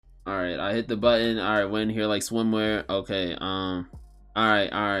All right, I hit the button. All right, we're in here like swimwear. Okay. All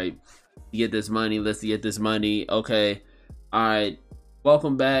right. Get this money. Let's get this money. Okay. All right.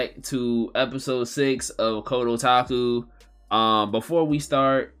 Welcome back to episode 6 of Code Otaku. Before we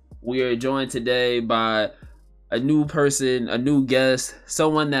start, we are joined today by a new person, a new guest,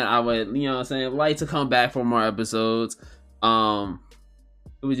 someone that I would, what I'm saying, like to come back for more episodes. Um,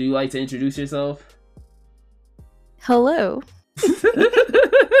 would you like to introduce yourself? Hello.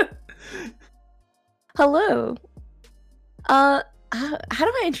 Hello. How do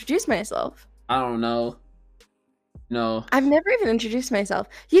I introduce myself? I don't know. No. I've never even introduced myself.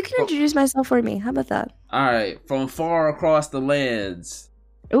 You can introduce myself for me. How about that? All right. From far across the lands,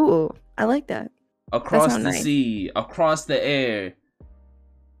 Ooh, I like that. across the nice. sea, across the air,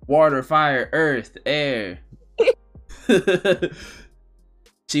 water, fire, earth, air.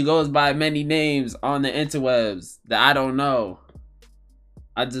 She goes by many names on the interwebs that I don't know.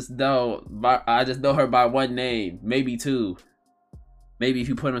 I just know her by one name, maybe two. Maybe if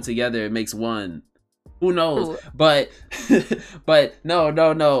you put them together, it makes one. Who knows? Ooh. But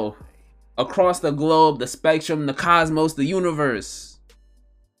no. Across the globe, the spectrum, the cosmos, the universe,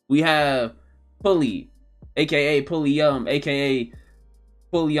 we have Pulley, aka Pulley aka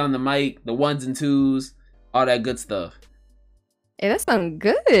Pulley on the mic, the ones and twos, all that good stuff. Hey, that sounds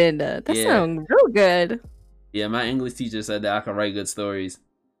good. That sounds real good. Yeah, my English teacher said that I can write good stories.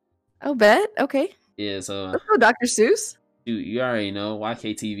 I'll bet. Okay. Yeah, so Let's go, Dr. Seuss. you already know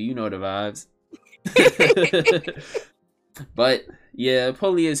YKTV, you know the vibes. But yeah,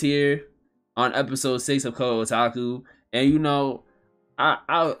 Pulley is here on episode 6 of Code Otaku, and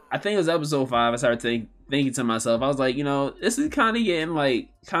I think it was episode 5. I started thinking to myself, I was like, this is kind of getting like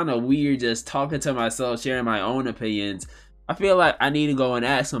kind of weird, just talking to myself, sharing my own opinions. I feel like I need to go and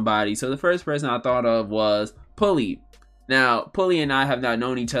ask somebody. So the first person I thought of was Pulley. Now, Pulley and I have not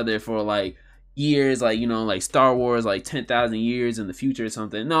known each other for like years, like Star Wars, like 10,000 years in the future or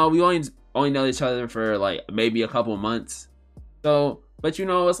something. No, we only know each other for like maybe a couple months. So, but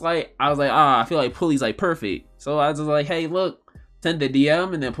it's like, I was like, I feel like Pulley's like perfect. So I was just like, hey, look, send the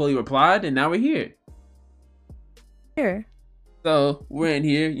DM, and then Pulley replied, and now we're here. Here. So we're in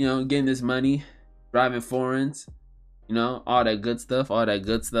here, getting this money, driving foreigns, all that good stuff.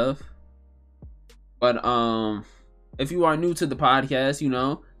 But if you are new to the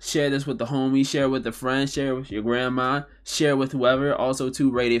podcast, share this with the homies, share with the friends, share with your grandma, share with whoever. Also,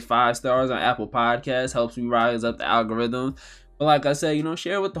 too, rated 5 stars on Apple Podcasts helps me rise up the algorithm. But like I said,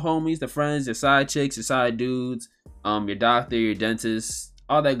 share with the homies, the friends, your side chicks, your side dudes, your doctor, your dentist,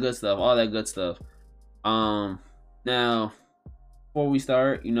 all that good stuff. Now, before we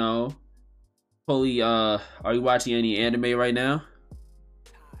start, Pulley, are you watching any anime right now?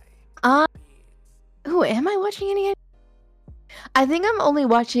 Am I watching any? I think I'm only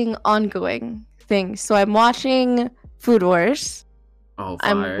watching ongoing things. So I'm watching Food Wars. Oh,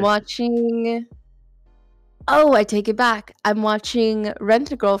 fire. I'm watching. Oh, I take it back. I'm watching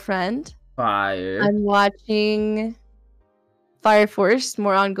Rent a Girlfriend. Fire. I'm watching Fire Force,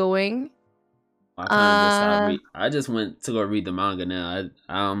 more ongoing. I just went to go read the manga now.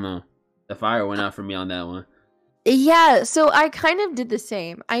 I don't know. The fire went out for me on that one. Yeah, so I kind of did the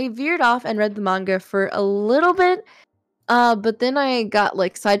same. I veered off and read the manga for a little bit, but then I got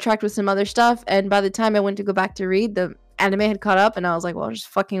like sidetracked with some other stuff, and by the time I went to go back to read, the anime had caught up, and I was like, well, I'll just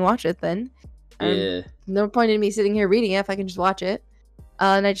fucking watch it then. Yeah. No point in me sitting here reading it if I can just watch it.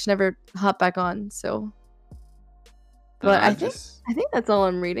 And I just never hop back on, so. But I think that's all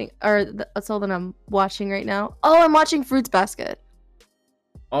I'm reading, or that's all that I'm watching right now. Oh, I'm watching Fruits Basket.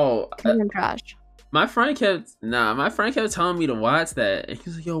 Oh, I'm trash. My friend kept telling me to watch that, and he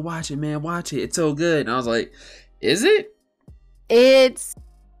was like, "Yo, watch it, man, watch it. It's so good." And I was like, "Is it?" It's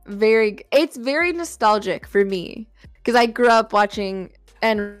very nostalgic for me because I grew up watching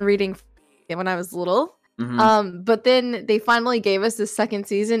and reading when I was little. Mm-hmm. But then they finally gave us the second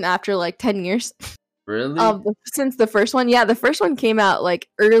season after like 10 years. Really? Since the first one, yeah, the first one came out like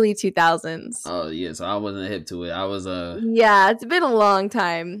early 2000s. Oh yeah, so I wasn't hip to it. I was Yeah, it's been a long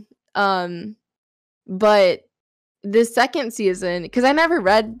time. But the second season, because I never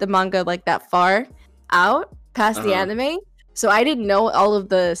read the manga like that far out past the anime, so I didn't know all of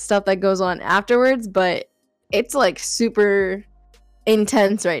the stuff that goes on afterwards, but it's like super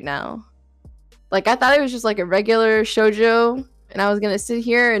intense right now. Like I thought it was just like a regular shoujo, and I was gonna sit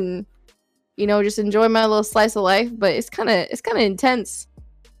here and just enjoy my little slice of life, but it's kind of intense.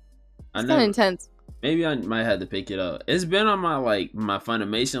 It's kind of intense. Maybe I might have to pick it up. It's been on my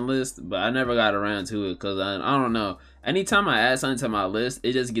Funimation list, but I never got around to it because I don't know. Anytime I add something to my list,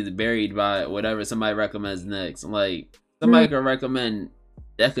 it just gets buried by whatever somebody recommends next. Like somebody could recommend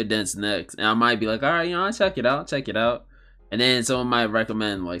Decadence next, and I might be like, all right, I'll check it out, and then someone might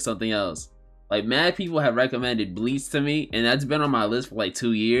recommend like something else. Like mad people have recommended Bleach to me, and that's been on my list for like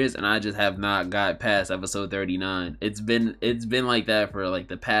 2 years, and I just have not got past episode 39. It's been like that for like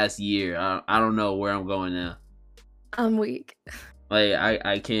the past year. I don't know where I'm going now. I'm weak. Like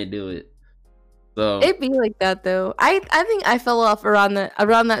I can't do it. So It'd be like that though. I think I fell off around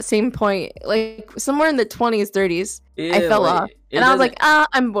that same point, like somewhere in the 20s, 30s. yeah, I fell like, off, and I was like,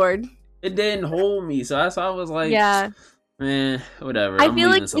 I'm bored. it didn't hold me. So that's why I was like, Yeah. man, whatever. I I'm feel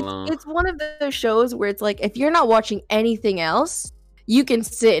leaving like this alone. it's one of those shows where it's like if you're not watching anything else, you can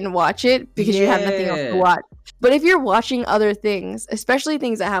sit and watch it because you have nothing else to Yeah. watch. But if you're watching other things, especially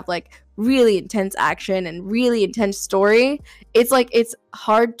things that have like really intense action and really intense story, it's like it's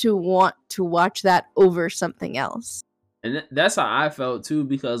hard to want to watch that over something else. And that's how I felt too,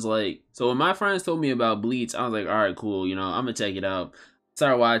 because like, so when my friends told me about Bleach, I was like, all right, cool, I'm gonna check it out.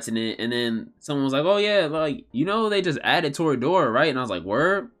 Started watching it, and then someone was like, oh yeah, like, they just added Toradora, right? And I was like,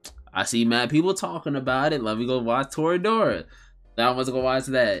 word? I see mad people talking about it. Let me go watch Toradora. Then I was gonna watch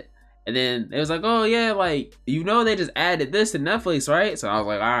that. And then it was like, oh yeah, like, they just added this to Netflix, right? So I was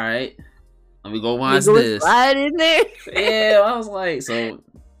like, all right, let me go watch this. Slide in there. Yeah, I was like, so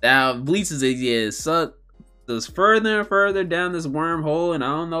now Bleach is sucked just further and further down this wormhole, and I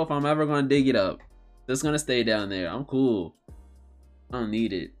don't know if I'm ever gonna dig it up. Just gonna stay down there. I'm cool. I don't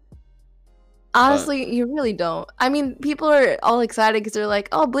need it. Honestly, you really don't. I mean, people are all excited because they're like,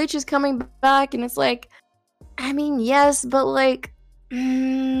 oh, Bleach is coming back. And it's like, I mean, yes, but like,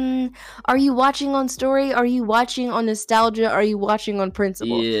 are you watching on story? Are you watching on nostalgia? Are you watching on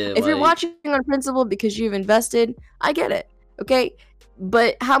principle? Yeah, if you're watching on principle because you've invested, I get it. Okay.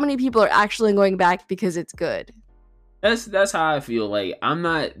 But how many people are actually going back because it's good? That's how I feel. Like, I'm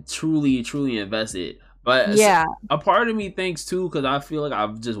not truly invested. But yeah, a part of me thinks too, because I feel like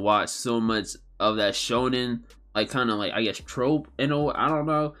I've just watched so much of that shonen, like kind of like, I guess, trope. I don't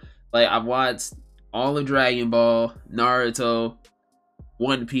know. Like, I've watched all of Dragon Ball, Naruto,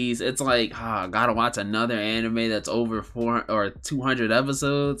 One Piece. It's like, I gotta watch another anime that's over 400 or 200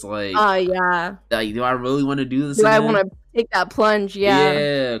 episodes. Like, yeah. Like, do I really want to do this? Do I want to take that plunge?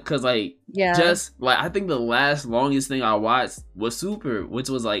 Yeah, because like, just like, I think the longest thing I watched was Super, which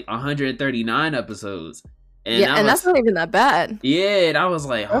was like 139 episodes. And and that's not even that bad. Yeah, and I was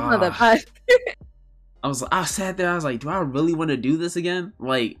like, that's not that bad. I sat there, I was like, do I really want to do this again?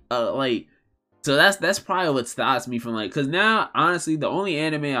 So that's probably what stops me from, like, because now, honestly, the only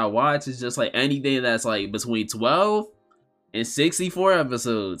anime I watch is just like anything that's like between 12 and 64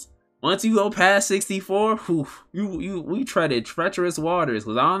 episodes. Once you go past 64, we treaded treacherous waters,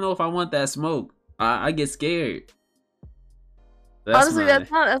 because I don't know if I want that smoke. I get scared. Honestly,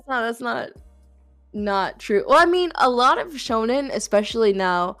 that's not true. Well, I mean, a lot of shonen, especially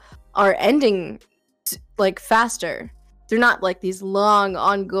now, are ending like faster. They're not like these long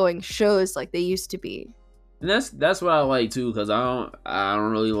ongoing shows like they used to be. And that's what I like too, because I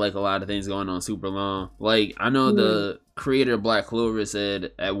don't really like a lot of things going on super long. Like, I know the creator of Black Clover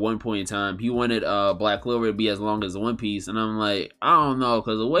said at one point in time he wanted Black Clover to be as long as One Piece, and I'm like, I don't know,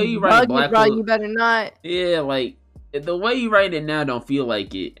 because the way you write Black Clover, you better not. Yeah, like, the way you write it now don't feel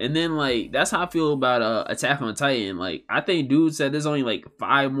like it. And then, like, that's how I feel about Attack on Titan. Like, I think dude said there's only like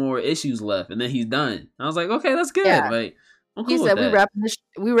 5 more issues left, and then he's done. I was like, okay, that's good. Yeah. Like, I'm he cool said with that.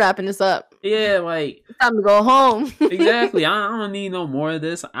 we wrapping this up. Yeah, like, it's time to go home. Exactly. I don't need no more of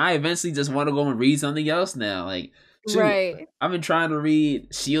this. I eventually just want to go and read something else now. Like, shoot, right. I've been trying to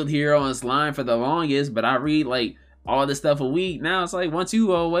read Shield Hero and Slime for the longest, but I read like all this stuff a week. Now it's like, once you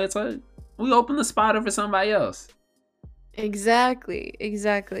go away, it's like we open the spot up for somebody else. Exactly.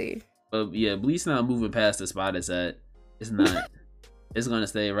 But yeah, Bleach not moving past the spot it's at. It's not. It's gonna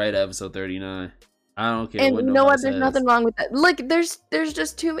stay right at episode 39. I don't care. And what you know what? There's says. nothing wrong with that. Like, there's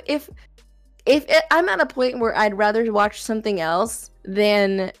just too. If I'm at a point where I'd rather watch something else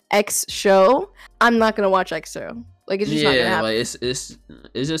than X show, I'm not gonna watch X show. Like, it's just not gonna happen. Like, it's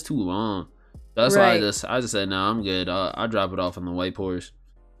just too long. That's why I just said, no, I'm good. I'll drop it off on the white Porsche.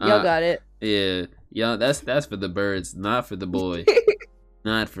 Y'all got it. Yeah. That's for the birds, not for the boy.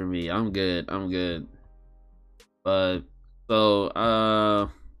 Not for me. I'm good. But so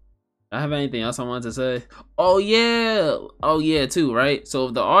I have anything else I wanted to say? Oh yeah, too, right? So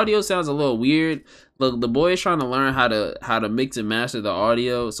if the audio sounds a little weird, look, the boy is trying to learn how to mix and master the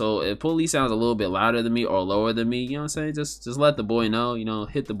audio. So if Police sounds a little bit louder than me or lower than me, you know what I'm saying? Just let the boy know,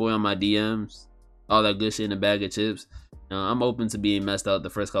 hit the boy on my DMs, all that good shit in a bag of chips. I'm open to being messed up the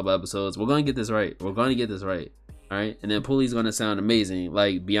first couple episodes. We're gonna get this right. All right, and then Police gonna sound amazing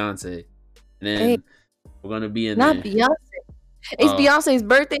like Beyonce, and then we're gonna be in not there. Beyonce. It's Oh, Beyonce's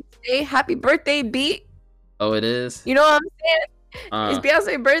birthday today. Happy birthday, Beat. oh, it is. You know what I'm saying? Uh, It's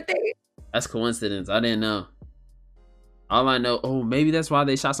Beyonce's birthday. that's coincidence. I didn't know. All I know, oh, maybe that's why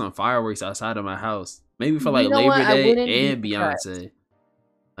they shot some fireworks outside of my house. Maybe for like You know what? Labor I Day wouldn't be and surprised. Beyonce.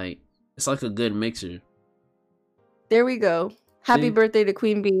 Like, it's like a good mixture. There we go. Happy See? birthday to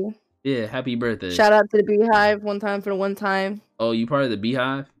Queen Bee. Yeah, happy birthday. Shout out to the Beehive one time for the one time. Oh, you part of the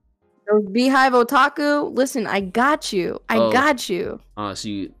Beehive? Those Beehive Otaku, listen, I got you. I Oh. got you. Oh,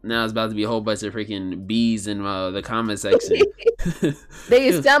 shoot. Now it's about to be a whole bunch of freaking bees in the comment section. They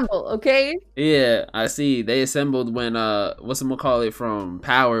assemble, okay? Yeah, I see. They assembled when whatchamacallit from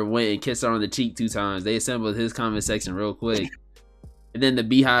Power went and kissed her on the cheek 2 times. They assembled his comment section real quick. And then the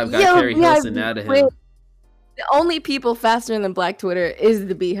Beehive got Carrie Hilson out of him. The only people faster than Black Twitter is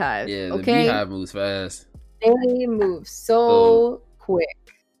the Beehive. Yeah, the okay? Beehive moves fast. They move so quick.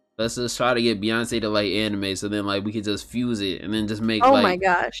 Let's just try to get Beyonce to like anime, so then like we could just fuse it and then just make Oh like my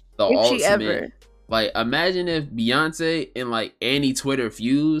gosh. the If she ultimate. ever. Like imagine if Beyonce and like Annie Twitter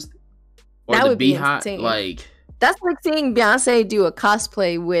fused, or That the would be Beehive. insane. Like That's like seeing Beyonce do a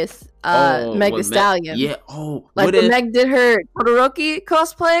cosplay with Meg Thee Stallion. Yeah. Oh, Like what when if? Meg did her Todoroki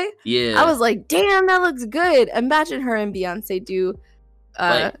cosplay, Yeah. I was like, damn, that looks good. Imagine her and Beyonce do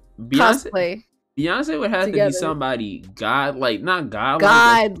like Beyonce. cosplay. Beyonce would have to together. be somebody like not godly.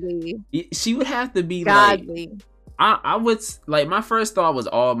 Godly. But she would have to be like. Godly. I would like my first thought was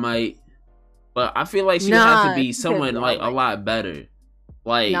All Might, but I feel like she would have to Nah, be she someone couldn't be like All a lot better.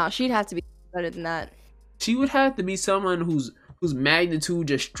 Like No, she'd have to be better than that. she would have to be someone whose magnitude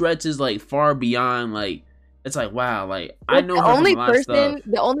just stretches like far beyond like it's like wow, like I know the her only from a lot of stuff.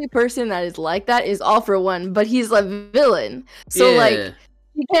 person, the only person that is like that is All For One, but he's a villain. So like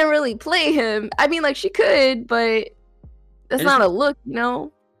you can't really play him. I mean, like she could, but that's And not a look, you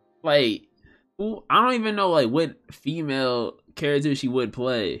know. like I don't even know like what female character she would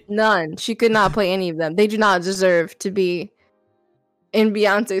play. None. She could not play any of them. They do not deserve to be in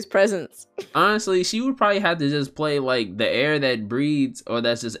Beyonce's presence. Honestly, she would probably have to just play like the air that breathes or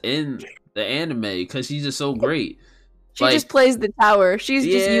that's just in the anime because she's just so great. She Like- just plays the tower. She's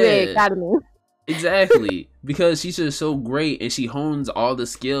just UA Yeah. Academy. Exactly, because she's just so great and she hones all the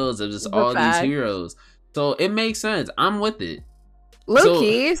skills of just The all fact. these heroes. So it makes sense. I'm with it. Low So-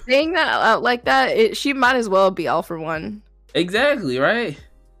 key, saying that out like that, she might as well be All For One. Exactly, right?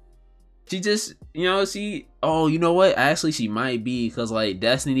 She just, oh, you know what? Actually, she might be because like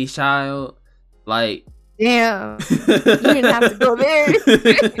Destiny's Child, like Damn. You didn't have to go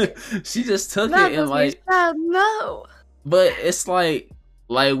there. she just took Not it and Destiny's like, Child, no. but it's like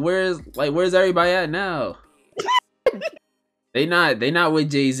where's everybody at now? they not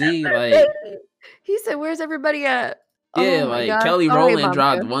with Jay-Z, like. He said, "Where's everybody at?" Yeah, Oh my like God. Kelly All right, Rowland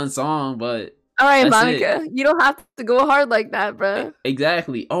dropped Monica. one song, but All right, that's Monica, you don't have to go hard like that, bro.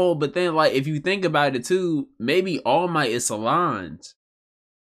 exactly. Oh, but then like if you think about it too, maybe All Might is Solange.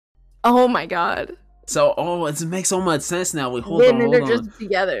 Oh my God. So it makes so much sense now. Wait, hold Then on, they're hold on. just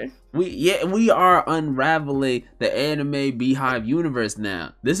together. We are unraveling the anime Beehive universe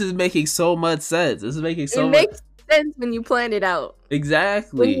now. This is making so much sense. This is making so It much makes sense when you plan it out. When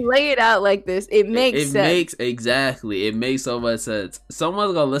exactly. you lay it out like this, it makes It sense. makes exactly. It makes so much sense.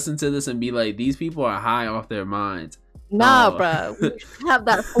 Someone's gonna listen to this and be like, "These people are high off their minds." Nah, Oh. bro. We should have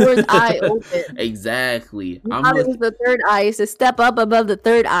that fourth eye open. Exactly. Not as the third eye. It's a step up above the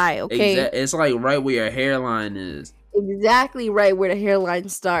third eye, okay? It's like right where your hairline is. Exactly right where the hairline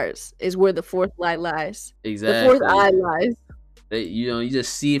starts is where the fourth eye lies. Exactly. The fourth eye lies. You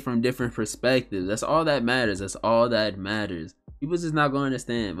just see it from different perspectives. That's all that matters. That's all that matters. People just not gonna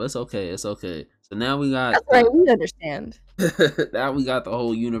understand, but it's okay. It's okay. So now we got That's right. We understand. now we got the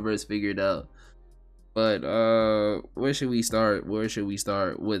whole universe figured out. But where should we start? Where should we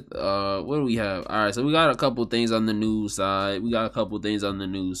start with what do we have? All right, so we got a couple things on the news side.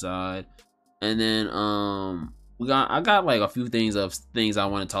 And then I got like a few things I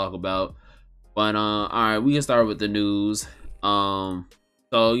want to talk about. But all right, we can start with the news. So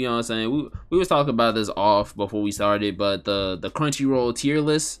you know what I'm saying? We was talking about this off before we started, but the Crunchyroll tier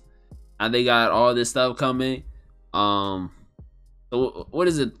list, and they got all this stuff coming. So what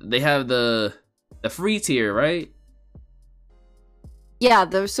is it? They have the free tier, right? Yeah,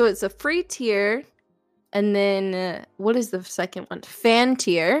 so it's a free tier, and then what is the second one? Fan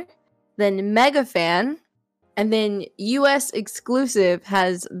tier, then mega fan, and then US exclusive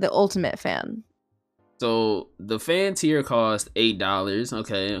has the ultimate fan. So the fan tier costs $8.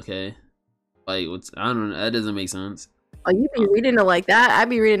 Okay. Like I don't know. That doesn't make sense. Oh, you be reading it like that? I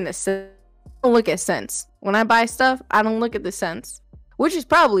be reading the cents. I don't look at cents. When I buy stuff, I don't look at the cents, which is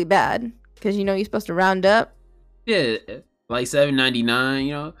probably bad because you're supposed to round up. Yeah, like $7.99.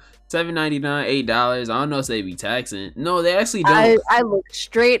 You know, $7.99, $8. I don't know if they be taxing. No, they actually don't. I look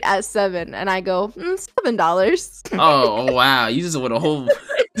straight at $7 and I go $7. Oh wow, you just went a whole. You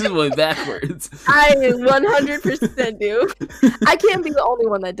just went backwards. I 100% do. I can't be the only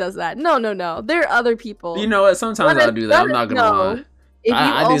one that does that. No. There are other people. You know what? Sometimes I do that. I'm not gonna lie.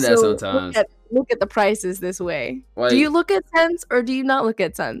 I do that sometimes. Look at the prices this way. Like, do you look at cents or do you not look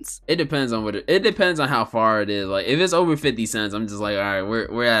at cents? It depends on it depends on how far it is. Like if it's over 50 cents, I'm just like, all right,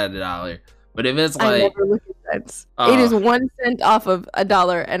 we're at $1. But if it's like, I never look at cents. It is 1 cent off of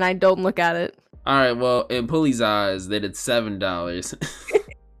 $1, and I don't look at it. All right, well, in Pulley's eyes, that it's $7,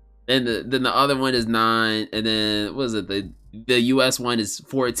 and then the other one is 9, and then what was it? The US one is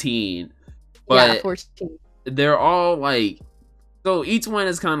 14. But yeah, 14. They're all like. So each one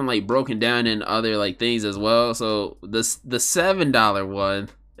is kind of like broken down in other like things as well. So the $7 one,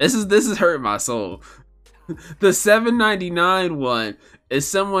 this is hurting my soul. The $7.99 one is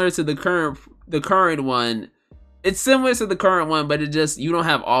similar to the current one. It's similar to the current one, but it just you don't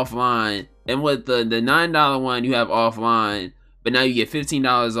have offline. And with the $9 one, you have offline, but now you get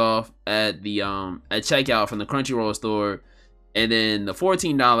 $15 off at the at checkout from the Crunchyroll store, and then the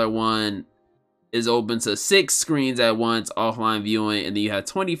 $14 one is open to 6 screens at once, offline viewing, and then you have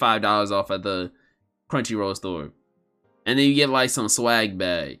 $25 off at the Crunchyroll store. And then you get like some swag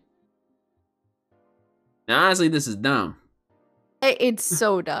bag. Now honestly, this is dumb. It's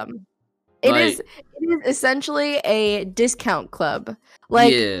so dumb. It is essentially a discount club.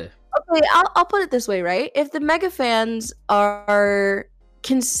 Like, yeah. Okay, I'll put it this way, right? If the mega fans are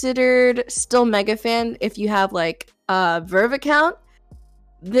considered still mega fan, if you have like a Verve account,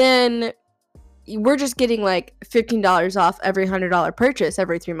 then we're just getting like $15 off every $100 purchase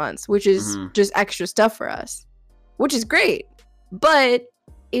every 3 months, which is just extra stuff for us, which is great. But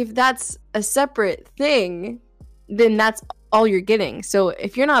if that's a separate thing, then that's all you're getting. So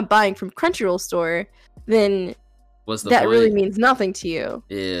if you're not buying from Crunchyroll store, then what's the that point? Really means nothing to you.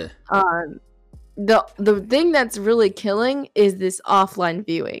 Yeah. The thing that's really killing is this offline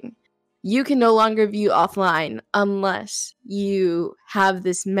viewing. You can no longer view offline unless you have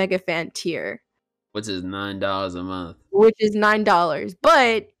this mega fan tier, which is $9 a month. Which is $9,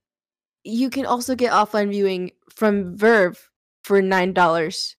 but you can also get offline viewing from Verve for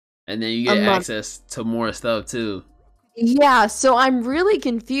 $9. And then you get access to more stuff too. Yeah, so I'm really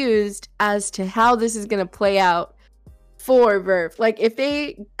confused as to how this is gonna play out for Verve. Like, if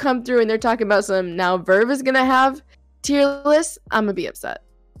they come through and they're talking about now Verve is gonna have tier lists, I'm gonna be upset.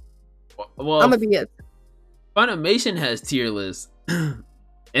 Well, I'm gonna be upset. Funimation has tier lists.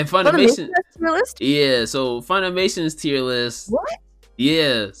 And Funimation has tier list? Yeah, so Funimation's tier list. What?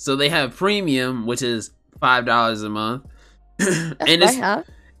 Yeah, so they have premium, which is $5 a month.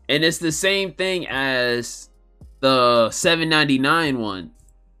 And it's the same thing as the $7.99 one.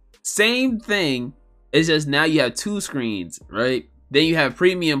 Same thing. It's just now you have 2 screens, right? Then you have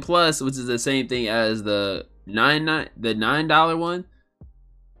Premium Plus, which is the same thing as the $9 one.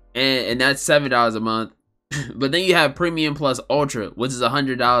 And that's $7 a month. But then you have Premium Plus Ultra, which is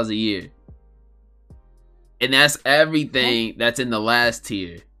 $100 a year. And that's everything that's in the last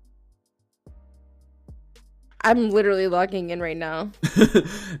tier. I'm literally logging in right now.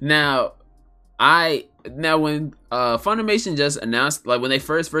 Now when Funimation just announced, like when they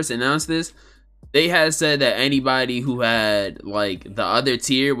first announced this, they had said that anybody who had like the other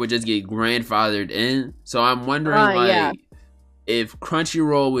tier would just get grandfathered in. So I'm wondering if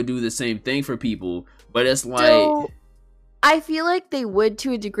Crunchyroll would do the same thing for people. But it's like, so, I feel like they would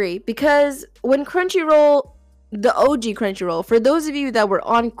to a degree, because when Crunchyroll, the OG Crunchyroll, for those of you that were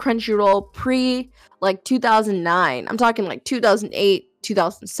on Crunchyroll pre like 2009, I'm talking like 2008,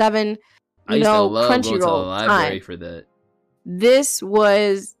 2007. I used to love going to the library for that. This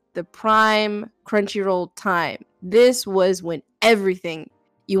was the prime Crunchyroll time. This was when everything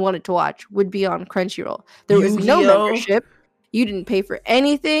you wanted to watch would be on Crunchyroll. There was no membership. You didn't pay for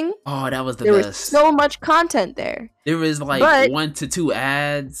anything. Oh, that was the best. There was so much content there. There was like 1 to 2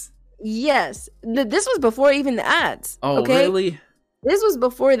 ads. Yes. This was before even the ads. Oh, okay? Really? This was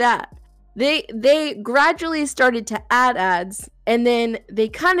before that. They gradually started to add ads, and then they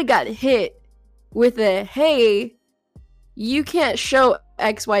kind of got hit with a, hey, you can't show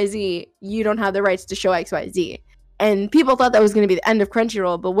XYZ. You don't have the rights to show XYZ. And people thought that was going to be the end of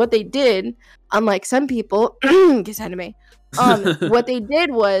Crunchyroll. But what they did, unlike some people, get anime. What they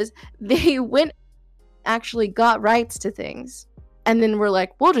did was they went actually got rights to things, and then we're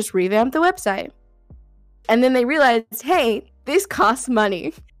like, we'll just revamp the website. And then they realized, hey, this costs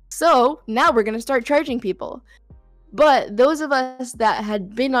money, so now we're gonna start charging people. But those of us that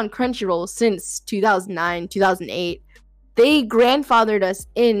had been on Crunchyroll since 2009, 2008, they grandfathered us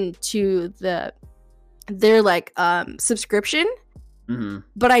into their like subscription.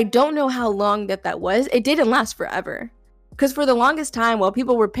 But I don't know how long that was. It didn't last forever. Because for the longest time, while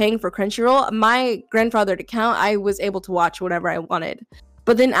people were paying for Crunchyroll, my grandfathered account, I was able to watch whatever I wanted.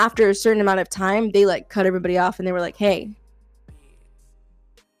 But then after a certain amount of time, they like cut everybody off and they were like, hey,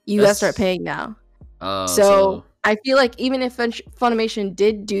 you gotta start paying now. So I feel like even if Funimation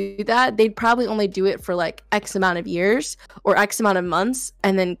did do that, they'd probably only do it for like X amount of years or X amount of months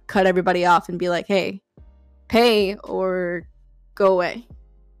and then cut everybody off and be like, hey, pay or go away.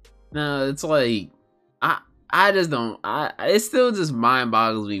 No, it's like I just don't. It still just mind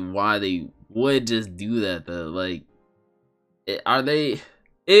boggles me why they would just do that though. Like, are they?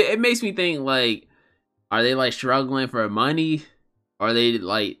 It makes me think like, are they like struggling for money? Are they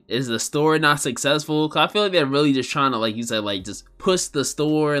like, is the store not successful? Cause I feel like they're really just trying to, like you said, like just push the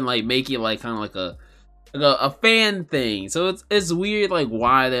store and like make it like kind of like a fan thing. So it's weird like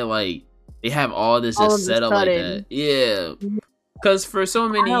why they have all this just set up like that. Yeah, because for so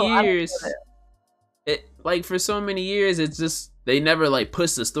many years. For so many years, it's just they never like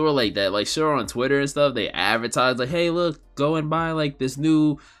push the store like that. Like sure on Twitter and stuff, they advertise like, "Hey, look, go and buy like this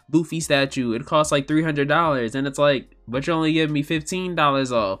new Luffy statue. It costs like $300," and it's like, but you're only giving me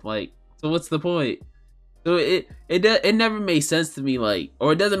 $15 off. Like, so what's the point? So it never made sense to me, like,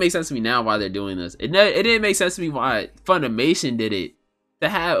 or it doesn't make sense to me now why they're doing this. It didn't make sense to me why Funimation did it. To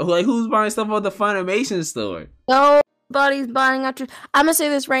have like who's buying stuff on the Funimation store? Nobody's buying after. I'm gonna say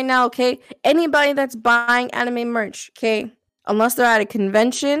this right now, okay? Anybody that's buying anime merch, okay, unless they're at a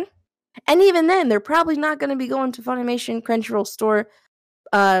convention, and even then, they're probably not gonna be going to Funimation Crunchyroll store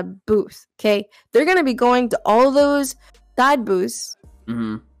booth, okay? They're gonna be going to all those side booths,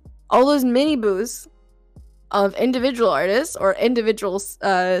 all those mini booths of individual artists or individual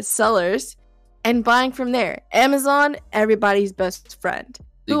sellers, and buying from there. Amazon, everybody's best friend.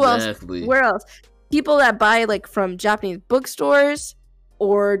 Who else? Where else? People that buy like from Japanese bookstores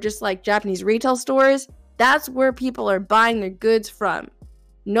or just like Japanese retail stores, that's where people are buying their goods from.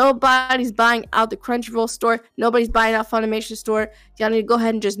 Nobody's buying out the Crunchyroll store. Nobody's buying out Funimation store. You need to go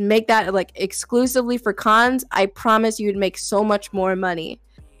ahead and just make that like exclusively for cons. I promise you'd make so much more money.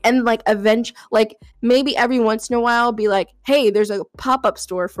 And like like maybe every once in a while be like, hey, there's a pop-up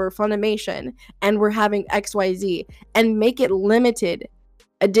store for Funimation and we're having XYZ, and make it limited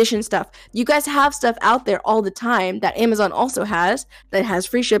edition stuff. You guys have stuff out there all the time that Amazon also has, that has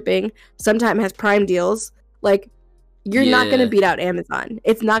free shipping, sometimes has Prime deals. Like, you're not going to beat out Amazon.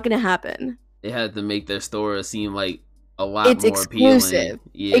 It's not going to happen. They had to make their store seem like a lot more exclusive. Appealing.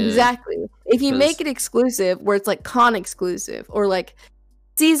 Yeah. Exactly. If you make it exclusive, where it's like con exclusive or like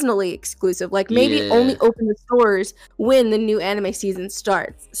seasonally exclusive, like maybe only open the stores when the new anime season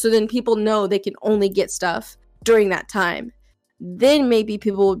starts, so then people know they can only get stuff during that time. Then maybe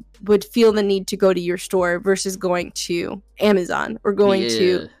people would feel the need to go to your store versus going to Amazon or going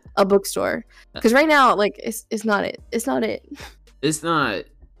to a bookstore. Because right now, like, it's not it. It's not it. It's not.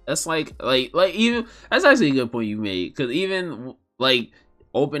 That's like even that's actually a good point you made. Because even like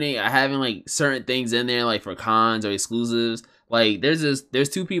having like certain things in there like for cons or exclusives. Like there's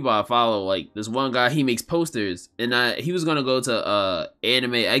two people I follow. Like this one guy, he makes posters, and he was gonna go to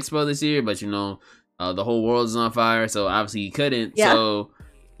Anime Expo this year, but the whole world is on fire, so obviously he couldn't. Yeah. So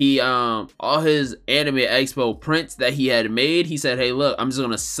he all his Anime Expo prints that he had made, he said, hey, look, I'm just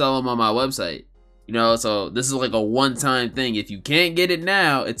gonna sell them on my website. So this is like a one-time thing. If you can't get it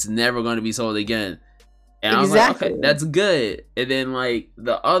now, it's never going to be sold again. And I was like, okay, that's good. And then like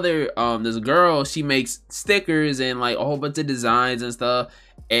the other this girl, she makes stickers and like a whole bunch of designs and stuff,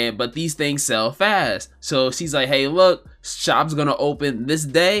 but these things sell fast. So she's like, hey, look, shop's gonna open this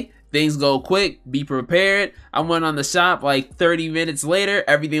day. Things go quick. Be prepared. I went on the shop like 30 minutes later.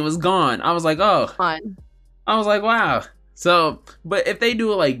 Everything was gone. I was like, oh. Fun. I was like, wow. So, but if they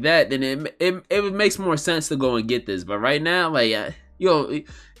do it like that, then it makes more sense to go and get this. But right now, like, you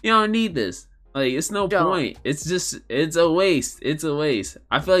don't need this. Like, it's no point. It's a waste. It's a waste.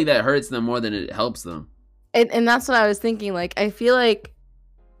 I feel like that hurts them more than it helps them. And that's what I was thinking. Like, I feel like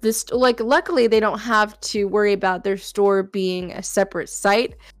this, like, luckily they don't have to worry about their store being a separate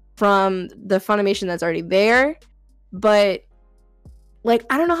site from the Funimation that's already there. But like,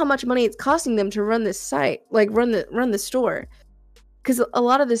 I don't know how much money it's costing them to run this site, like run the store, because a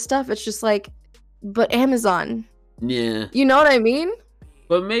lot of this stuff, it's just like, but Amazon, you know what I mean?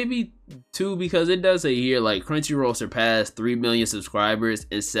 But maybe too, because it does say here like Crunchyroll surpassed 3 million subscribers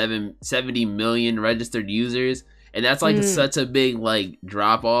and 70 million registered users, and that's like such a big like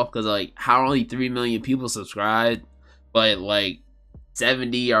drop off, because like how only 3 million people subscribed, but like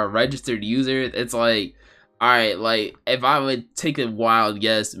 70 are registered users. It's like, all right, like if I would take a wild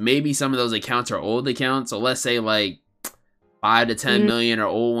guess, maybe some of those accounts are old accounts. So let's say like 5 to 10 million are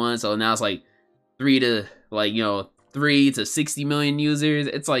old ones. So now it's like 3 to 60 million users.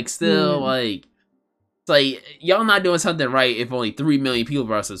 It's like still like it's like y'all not doing something right if only 3 million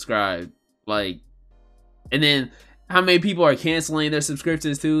people are subscribed. Like, and then how many people are canceling their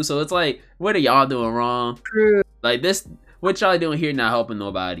subscriptions too? So it's like, what are y'all doing wrong? True. Like this, what y'all doing here not helping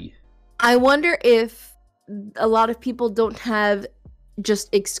nobody. I wonder if a lot of people don't have just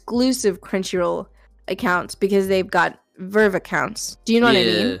exclusive Crunchyroll accounts because they've got Verve accounts. Do you know what I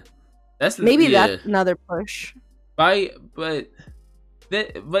mean? That's another push. But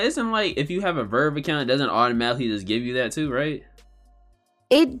isn't like if you have a Verve account, it doesn't automatically just give you that too, right?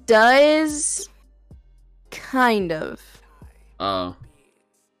 It does, kind of. Oh,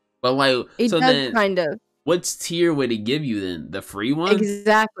 but like it so does then kind of. What tier would it give you then? The free one?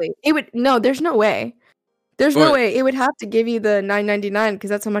 Exactly. It would no. There's no way. There's no way. It would have to give you the $9.99 because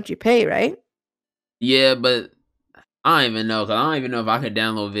that's how much you pay, right? Yeah, but I don't even know. Cause I don't even know if I could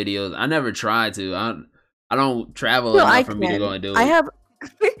download videos. I never tried to. I don't travel enough for me to go and do it.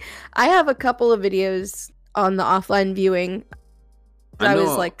 I have a couple of videos on the offline viewing. I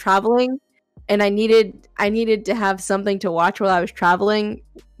was like traveling, and I needed to have something to watch while I was traveling,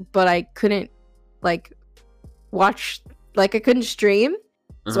 but I couldn't like watch, like I couldn't stream,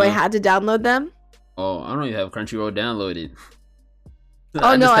 so I had to download them. Oh, I don't even have Crunchyroll downloaded.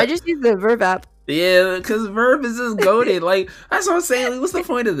 I just use the Verve app. Yeah, because Verve is just goated. Like, that's what I'm saying. Like, what's the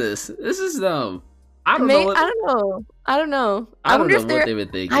point of this? This is dumb. I don't know. I don't know what they were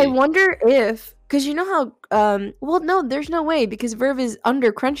thinking. I wonder if, because you know how, well, no, there's no way because Verve is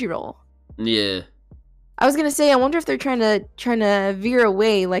under Crunchyroll. Yeah. I was gonna say, I wonder if they're trying to veer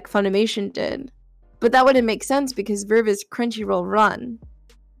away like Funimation did, but that wouldn't make sense because Verve is Crunchyroll run.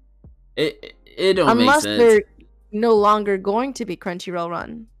 It don't make sense. Unless they're no longer going to be Crunchyroll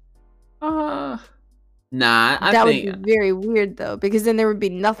run. Nah, that would be very weird though, because then there would be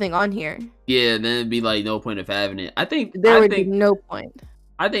nothing on here. Yeah, then it'd be like no point of having it. I think there would be no point.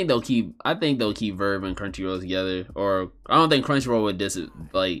 I think they'll keep Verve and Crunchyroll together, or I don't think Crunchyroll would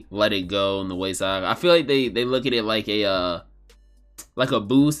let it go on the wayside. I feel like they look at it like a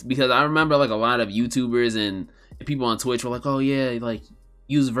boost, because I remember like a lot of YouTubers and people on Twitch were like, oh yeah, like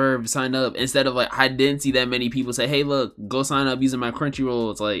use Verve, sign up, instead of like I didn't see that many people say, hey look, go sign up using my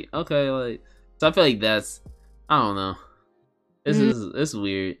Crunchyroll. It's like, okay, like, so I feel like that's, I don't know, this is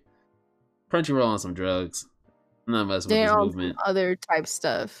weird. Crunchyroll on some drugs. I'm not messing with this movement. Other type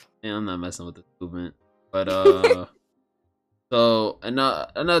stuff. Yeah, I'm not messing with this movement. But so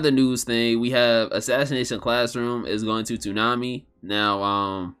another news thing, we have Assassination Classroom is going to Toonami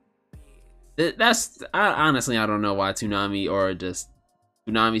now. That's honestly I don't know why Toonami or just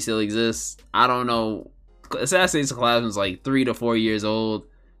Toonami still exists. I don't know. Assassination Classroom is like 3 to 4 years old,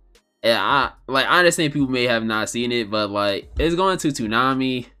 and I understand people may have not seen it, but like it's going to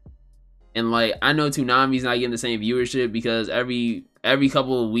Toonami. And like I know Toonami's not getting the same viewership because every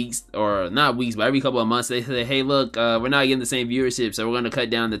couple of weeks, or not weeks, but every couple of months they say, hey look, we're not getting the same viewership, so we're gonna cut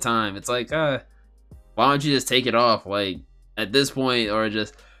down the time. It's like, why don't you just take it off, like at this point, or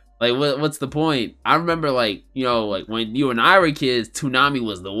just like what's the point? I remember like, you know, like when you and I were kids, Toonami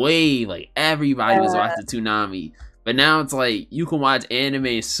was the wave, like everybody was watching Toonami. But now it's like you can watch anime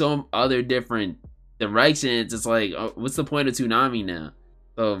in some other different directions. It's like, what's the point of Toonami now?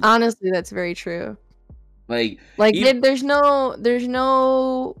 So, honestly, that's very true. Like there's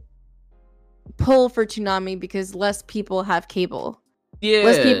no pull for Toonami because less people have cable. Yeah,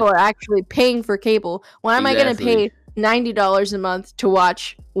 less people are actually paying for cable. Why am I gonna pay $90 a month to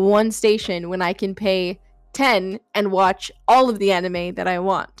watch one station when I can pay $10 and watch all of the anime that I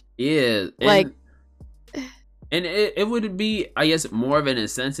want? Yeah, and it would be, I guess, more of an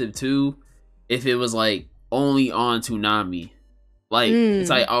incentive too if it was like only on Toonami. Like, it's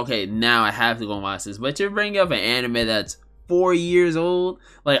like, okay, now I have to go and watch this. But you're bringing up an anime that's 4 years old.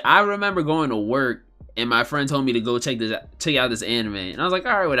 Like, I remember going to work, and my friend told me to go check out this anime. And I was like,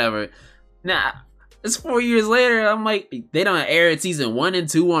 all right, whatever. Nah, it's 4 years later. I'm like, they don't air it season 1 and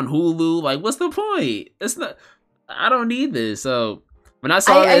 2 on Hulu. Like, what's the point? It's not, I don't need this. So, when I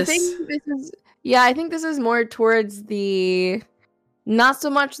saw this... I think this is more towards the... Not so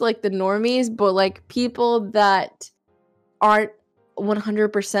much, like, the normies, but, like, people that aren't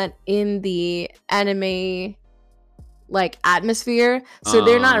 100% in the anime like atmosphere, so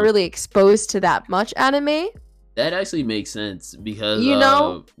they're not really exposed to that much anime. That actually makes sense because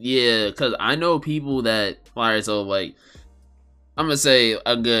because I know people that, alright, so like I'm gonna say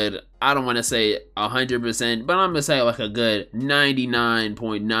a good, I don't want to say 100%, but I'm gonna say like a good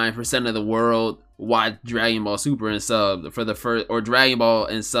 99.9% of the world watch Dragon Ball Super and sub for the first, or Dragon Ball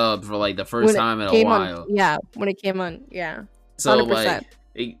and sub for like the first time in a while. When it came on, So 100%.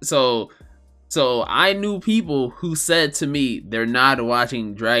 like, so I knew people who said to me they're not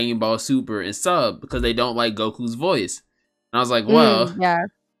watching Dragon Ball Super and sub because they don't like Goku's voice. And I was like, well,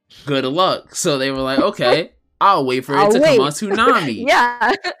 good luck. So they were like, okay, I'll wait for it to come on Toonami.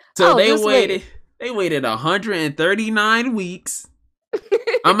 Yeah. So they waited. They waited 139 weeks.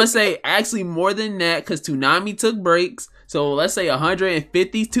 I'm gonna say actually more than that because Toonami took breaks. So let's say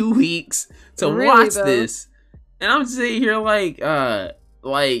 152 weeks to watch this. And I'm sitting here like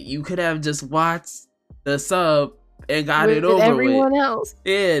you could have just watched the sub and got it over everyone with. Else.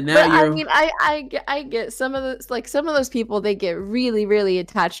 Yeah, now but I mean, I get some of those, like some of those people, they get really, really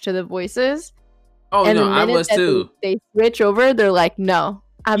attached to the voices. Oh, and no, I was too. They switch over, they're like, no,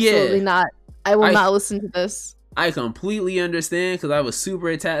 absolutely not. I will not listen to this. I completely understand because I was super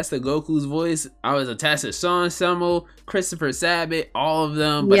attached to Goku's voice. I was attached to Sean Semmel, Christopher Sabat, all of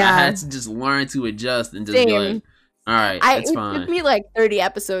them, but I had to just learn to adjust and just be like, all right, it's fine. It took me like 30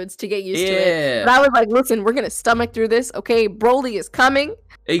 episodes to get used to it. But I was like, listen, we're going to stomach through this. Okay, Broly is coming.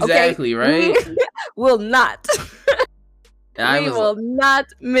 Exactly, right? Will not. We will not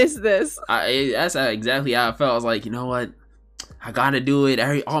miss this. That's exactly how I felt. I was like, you know what? I gotta do it.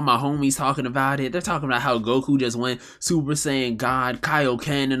 All my homies talking about it. They're talking about how Goku just went Super Saiyan God,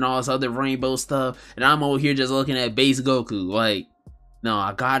 Kaioken, and all this other rainbow stuff. And I'm over here just looking at base Goku. Like, no,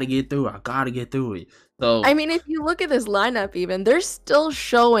 I gotta get through it. So I mean, if you look at this lineup even, they're still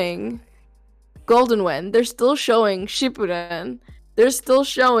showing Golden Wind. They're still showing Shippuden. They're still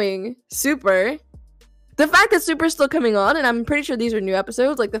showing Super. The fact that Super's still coming on, and I'm pretty sure these are new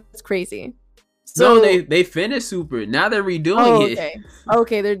episodes, like, that's crazy. So no, they finished Super. Now they're redoing it.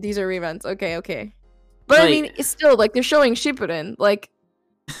 Okay, these are reruns. Okay. But like, I mean, it's still like they're showing Shippuden, like.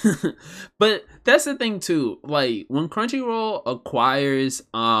 But that's the thing too. Like when Crunchyroll acquires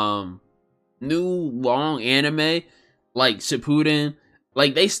new long anime like Shippuden,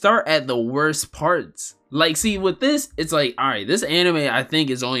 like they start at the worst parts. Like, see, with this, it's like, all right, this anime I think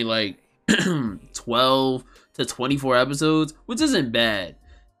is only like 12 to 24 episodes, which isn't bad,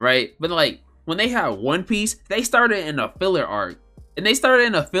 right? But like. When they had One Piece, they started in a filler arc. And they started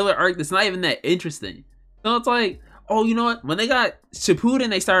in a filler arc that's not even that interesting. So it's like, oh, you know what? When they got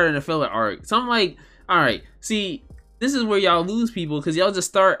Shippuden, they started in a filler arc. So I'm like, alright, see, this is where y'all lose people because y'all just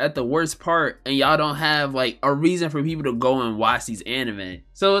start at the worst part and y'all don't have like a reason for people to go and watch these anime.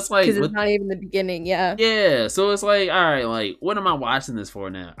 So it's like, because it's not even the beginning, yeah. So it's like, alright, like, what am I watching this for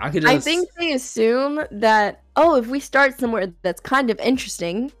now? I think they assume that, oh, if we start somewhere that's kind of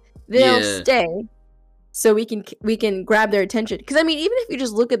interesting, they'll stay, so we can grab their attention. Because I mean, even if you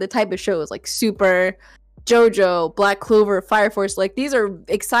just look at the type of shows like Super, JoJo, Black Clover, Fire Force, like these are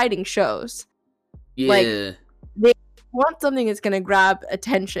exciting shows. Yeah, like they want something that's gonna grab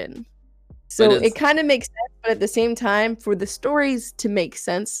attention. So it kind of makes sense, but at the same time, for the stories to make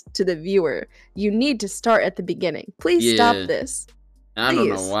sense to the viewer, you need to start at the beginning. Please stop this. I don't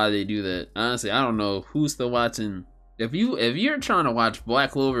know why they do that. Honestly, I don't know who's still watching. If you're trying to watch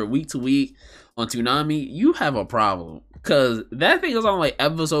Black Clover week to week on Toonami, you have a problem. Cause that thing is on like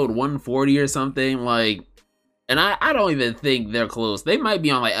episode 140 or something. Like, and I don't even think they're close. They might be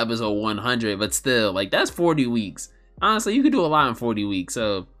on like episode 100, but still, like that's 40 weeks. Honestly, you could do a lot in 40 weeks.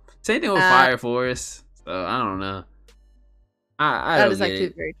 So same thing with Fire Force. So I don't know. I that don't is get actually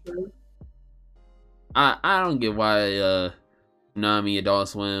it. very true. I don't get why Toonami, Adult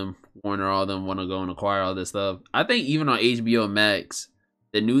Swim, Warner, all them want to go and acquire all this stuff. I think even on HBO Max,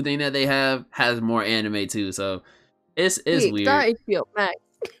 the new thing that they have has more anime too. So it's weird. HBO Max.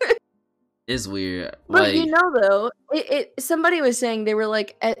 It's weird. But like, you know, though, somebody was saying they were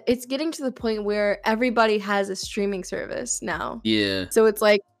like, it's getting to the point where everybody has a streaming service now. Yeah. So it's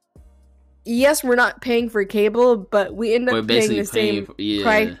like, yes, we're not paying for cable, but we end up paying the same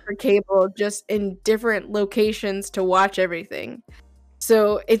price for cable, just in different locations to watch everything.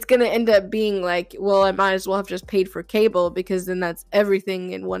 So it's gonna end up being like, well, I might as well have just paid for cable because then that's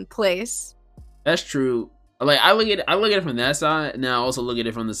everything in one place. That's true. Like I look at it from that side, and I also look at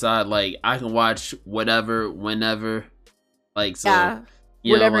it from the side like I can watch whatever, whenever, like so. Yeah,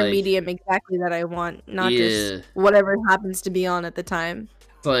 whatever medium exactly that I want, not just whatever happens to be on at the time.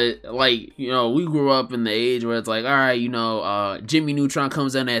 So like, you know, we grew up in the age where it's like, all right, you know, Jimmy Neutron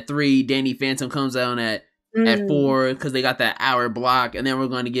comes on at 3, Danny Phantom comes on at 4 because they got that hour block, and then we're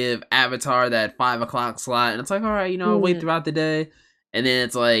going to give Avatar that 5 o'clock slot, and it's like, all right, you know, wait throughout the day, and then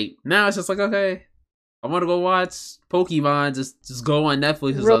it's like now it's just like, okay, I want to go watch Pokemon, just go on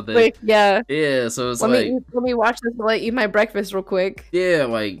Netflix or something. Quick, yeah. Yeah, so it's let me watch this while I eat my breakfast real quick. Yeah,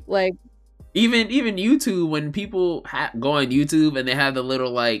 like Even YouTube, when people go on YouTube and they have the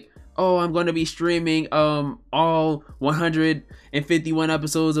little like, oh, I'm going to be streaming all 151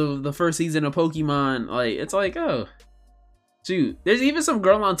 episodes of the first season of Pokemon. Like, it's like, oh, shoot. There's even some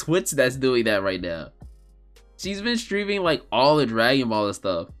girl on Twitch that's doing that right now. She's been streaming like all the Dragon Ball and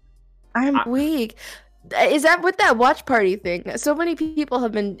stuff. I'm weak. Is that with that watch party thing? So many people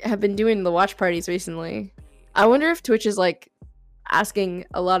have been doing the watch parties recently. I wonder if Twitch is like asking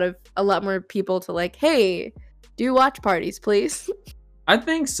a lot more people to like, hey, do watch parties, please. I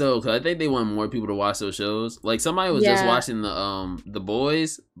think so, because I think they want more people to watch those shows. Like, somebody was just watching the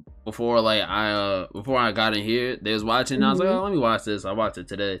Boys before I got in here. They was watching, and I was like, oh, let me watch this. I watched it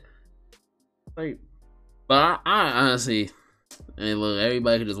today. Like, but I honestly, hey, look,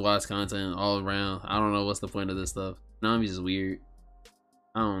 everybody can just watch content all around. I don't know what's the point of this stuff. Nami's just weird.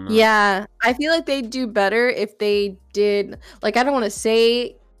 I don't know. Yeah, I feel like they'd do better if they did, like, I don't want to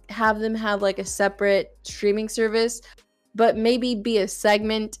say have them have like a separate streaming service, but maybe be a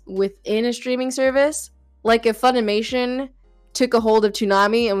segment within a streaming service. Like if Funimation took a hold of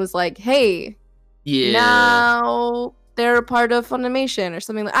Toonami and was like, hey, yeah, now they're a part of Funimation or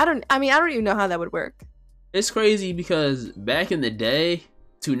something. I don't even know how that would work. It's crazy because back in the day,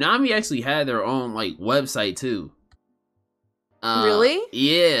 Toonami actually had their own like website too. Really?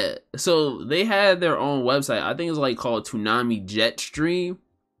 Yeah. So they had their own website. I think it was like called Toonami Jetstream.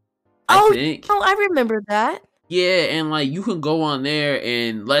 I think. Oh, I remember that. Yeah, and like you can go on there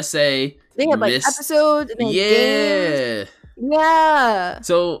and let's say they had like episodes and games. Yeah.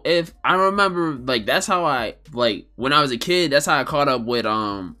 So if I remember, like that's how I like when I was a kid. That's how I caught up with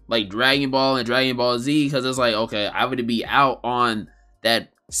like Dragon Ball and Dragon Ball Z, because it's like, okay, I would be out on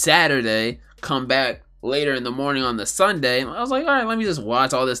that Saturday, come back later in the morning on the Sunday, and I was like, all right, let me just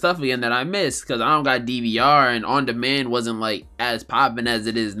watch all this stuff again that I missed, because I don't got DVR and on demand wasn't like as popping as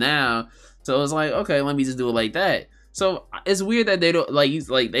it is now. So it was like, okay, let me just do it like that. So it's weird that they don't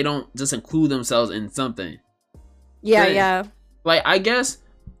they don't just include themselves in something. Yeah, yeah. Like I guess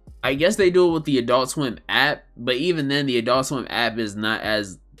they do it with the Adult Swim app, but even then the Adult Swim app is not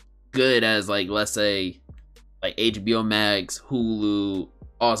as good as like, let's say, like HBO Max, Hulu,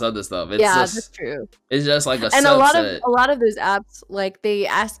 all this other stuff. It's that's true. It's just like a and subset. a lot of those apps, like they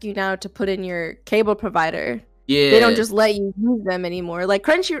ask you now to put in your cable provider. Yeah, they don't just let you use them anymore. Like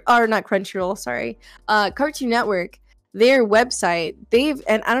Crunchyroll, sorry, Cartoon Network, their website,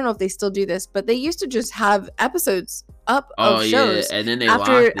 and I don't know if they still do this, but they used to just have episodes up of shows, and then they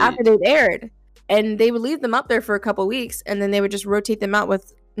after they'd aired, and they would leave them up there for a couple weeks, and then they would just rotate them out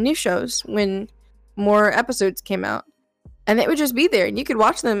with new shows when more episodes came out. And it would just be there, and you could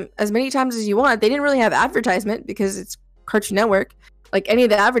watch them as many times as you want. They didn't really have advertisement because it's Cartoon Network. Like any of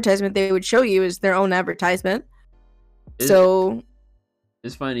the advertisement they would show you is their own advertisement. So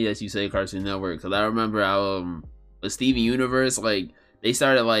it's funny that you say Cartoon Network, because I remember with Steven Universe, like they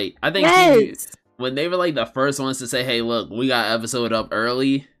started like, I think when they were like the first ones to say, hey, look, we got episode up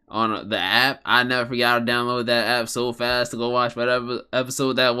early on the app. I never forgot to download that app so fast to go watch whatever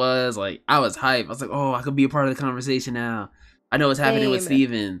episode that was. Like I was hyped. I was like, oh, I could be a part of the conversation now. I know what's happening with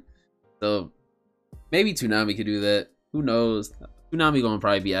Steven. So maybe Toonami could do that. Who knows? Toonami gonna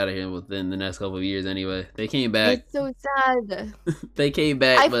probably be out of here within the next couple of years anyway. They came back. It's so sad. They came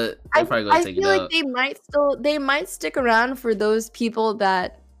back, but they're probably gonna take it out. I feel like they might stick around for those people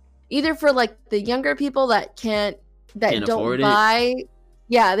that, either for like the younger people that don't buy,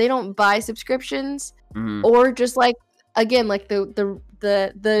 they don't buy subscriptions, or just like, again, like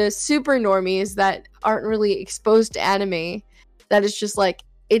the super normies that aren't really exposed to anime, that is just like,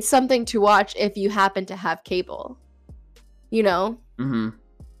 it's something to watch if you happen to have cable. You know? I don't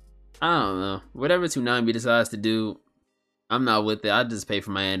know. Whatever Toonami decides to do, I'm not with it. I just pay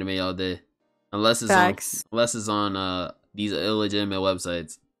for my anime all day. Unless it's on these illegitimate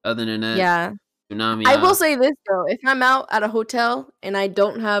websites. Other than that, Toonami. I will say this though, if I'm out at a hotel and I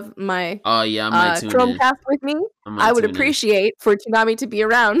don't have my Chromecast with me, I would appreciate for Toonami to be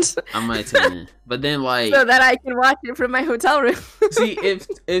around. I might tune in. But then like, so that I can watch it from my hotel room. See, if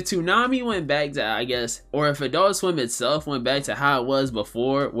Toonami went back to, I guess, or if Adult Swim itself went back to how it was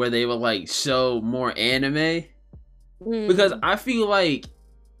before, where they would like show more anime, because I feel like,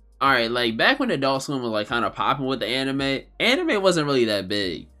 all right, like back when Adult Swim was like kind of popping with the anime wasn't really that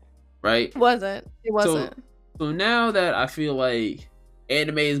big. Right? It wasn't. So now that I feel like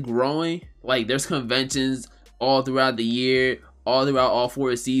anime is growing, like there's conventions all throughout the year, all throughout all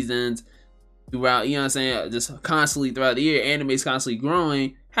 4 seasons, throughout, you know what I'm saying, just constantly throughout the year, anime is constantly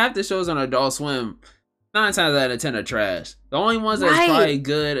growing. Half the shows on Adult Swim, 9 times out of 10 are trash. The only ones that's probably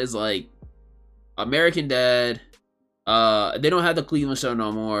good is like American Dad. They don't have the Cleveland Show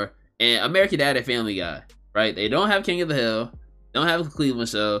no more, and American Dad and Family Guy, right? They don't have King of the Hill, don't have a Cleveland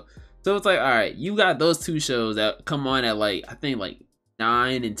Show. So it's like, all right, you got those two shows that come on at like, I think like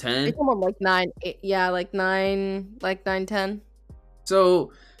 9 and 10. They come on like 9, 8, yeah, like 9, 10.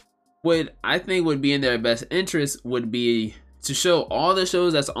 So what I think would be in their best interest would be to show all the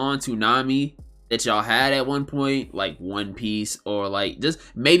shows that's on Toonami that y'all had at one point, like One Piece, or like just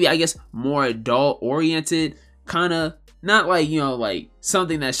maybe, I guess, more adult oriented, kind of, not like, you know, like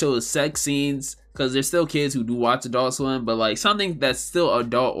something that shows sex scenes, because there's still kids who do watch Adult Swim, but like something that's still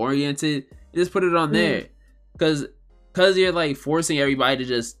adult oriented, just put it on there. Because you're like forcing everybody to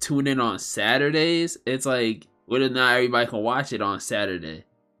just tune in on Saturdays, it's like, what if not everybody can watch it on Saturday,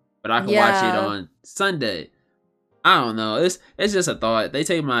 but I can watch it on Sunday? I don't know. It's just a thought. They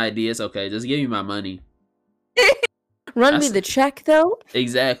take my idea. It's okay. Just give me my money. Run me the check, though.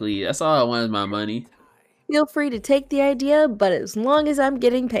 Exactly. That's all I want is my money. Feel free to take the idea, but as long as I'm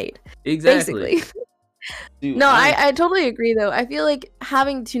getting paid. Exactly. Basically. Dude, no, I totally agree, though. I feel like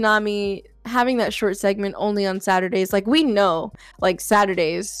having Toonami, having that short segment only on Saturdays, like we know, like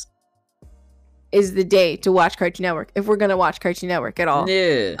Saturdays is the day to watch Cartoon Network if we're gonna watch Cartoon Network at all.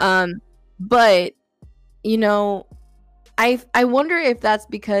 Yeah. But you know, I wonder if that's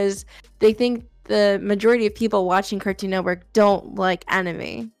because they think the majority of people watching Cartoon Network don't like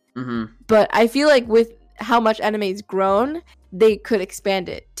anime. Mm-hmm. But I feel like with how much anime's grown, they could expand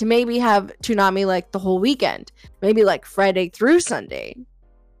it to maybe have Toonami like the whole weekend, maybe like Friday through Sunday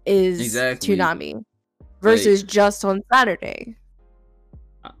is Toonami versus just on Saturday.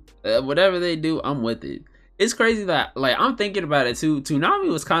 Whatever they do, I'm with it. It's crazy that, like, I'm thinking about it too. Toonami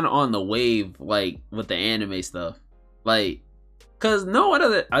was kind of on the wave, like, with the anime stuff, like, cause no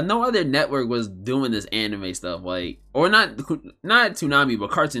other network was doing this anime stuff, like, or not Toonami, but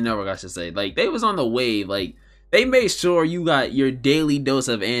Cartoon Network, I should say. Like, they was on the wave, like, they made sure you got your daily dose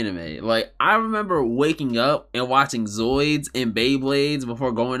of anime. Like, I remember waking up and watching Zoids and Beyblades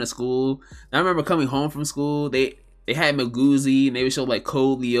before going to school. And I remember coming home from school, they had Maguzi, and they would show like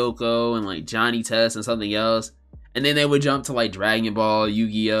Code Lyoko and like Johnny Test and something else, and then they would jump to like Dragon Ball,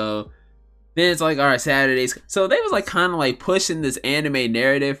 Yu-Gi-Oh. Then it's like, all right, Saturdays. So they was like kind of like pushing this anime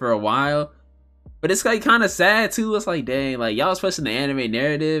narrative for a while, but it's like kind of sad too. It's like, dang, like y'all was pushing the anime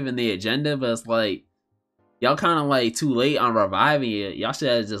narrative and the agenda, but it's like y'all kind of like too late on reviving it. Y'all should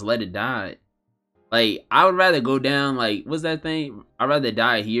have just let it die. Like, I would rather go down, like, what's that thing? I'd rather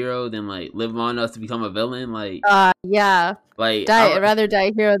die a hero than, like, live long enough to become a villain. Like, yeah. Like, I'd rather die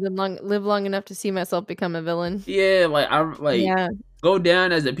a hero than live long enough to see myself become a villain. Yeah, go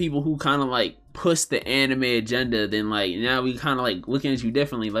down as the people who kind of, like, push the anime agenda, then, like, now we kind of, like, looking at you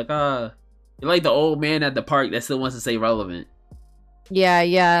differently. Like, you're like the old man at the park that still wants to stay relevant.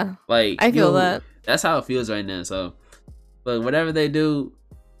 Yeah. Like, I feel that. That's how it feels right now, so. But whatever they do,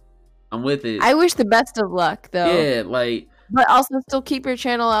 I'm with it. I wish the best of luck, though. Yeah, like. But also still keep your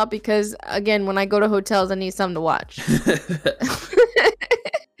channel out because, again, when I go to hotels, I need something to watch.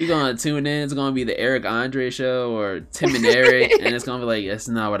 You're going to tune in. It's going to be the Eric Andre show or Tim and Eric. And it's going to be like, that's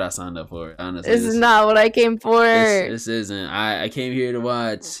not what I signed up for, honestly. This is not what I came for. This isn't. I came here to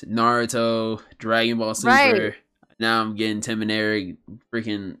watch Naruto, Dragon Ball Super. Right. Now I'm getting Tim and Eric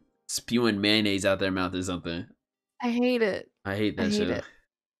freaking spewing mayonnaise out their mouth or something. I hate it. I hate that show.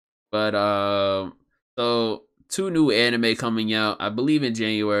 But so 2 new anime coming out, I believe in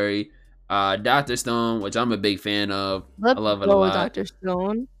January. Dr. Stone, which I'm a big fan of. I love it a lot. Dr.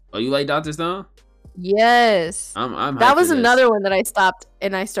 Stone. Oh, you like Dr. Stone? Yes. I'm that was another one that I stopped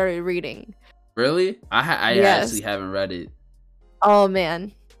and I started reading. Really? I actually haven't read it. Oh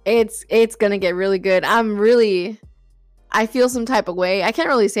man, it's gonna get really good. I feel some type of way. I can't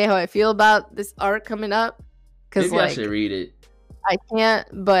really say how I feel about this arc coming up because maybe I should read it. I can't,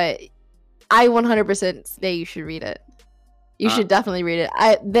 but I 100% say you should read it. You should definitely read it.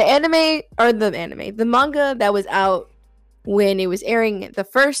 The manga that was out when it was airing the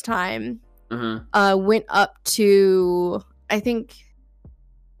first time went up to, I think,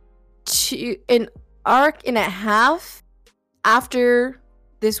 an arc and a half after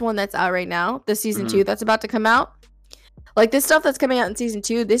this one that's out right now, the season 2 that's about to come out. Like, this stuff that's coming out in season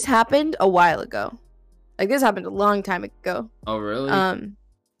 2, this happened a while ago. Like, this happened a long time ago. Oh, really?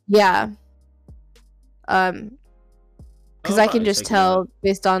 Yeah. Because I can just tell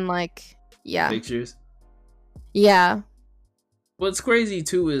based on, like, pictures? Yeah. What's crazy,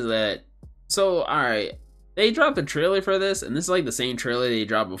 too, is that, so, alright, they dropped a trailer for this, and this is, like, the same trailer they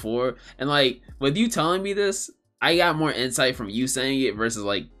dropped before, and, like, with you telling me this, I got more insight from you saying it versus,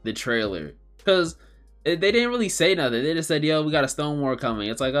 like, the trailer. Because they didn't really say nothing. They just said, yo, we got a Stone War coming.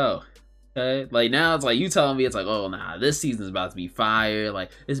 It's like, oh. Okay, like now it's like you telling me it's like, oh nah, this season's about to be fire.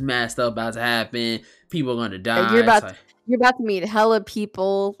 Like it's messed up about to happen. People are gonna die. You're about to meet hella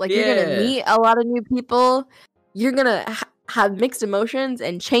people. Like you're gonna Yeah. meet a lot of new people. You're gonna have mixed emotions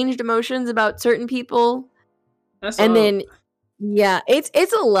and changed emotions about certain people. Then yeah,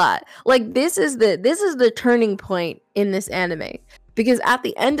 it's a lot. Like this is the turning point in this anime, because at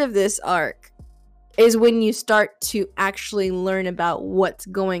the end of this arc is when you start to actually learn about what's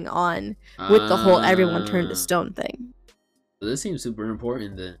going on with the whole everyone turned to stone thing. This seems super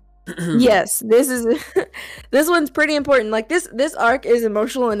important then. Yes, this one's pretty important. Like this arc is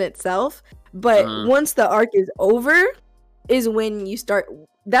emotional in itself, but once the arc is over is when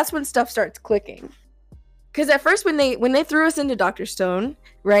that's when stuff starts clicking. Because at first when they threw us into Dr. Stone,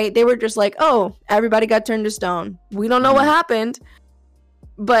 right, they were just like, oh, everybody got turned to stone. We don't know what happened.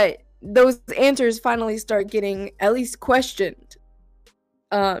 But those answers finally start getting at least questioned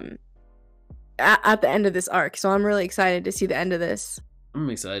at the end of this arc. So I'm really excited to see the end of this. I'm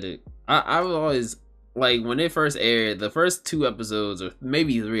excited. I was always like, when it first aired, the first 2 episodes or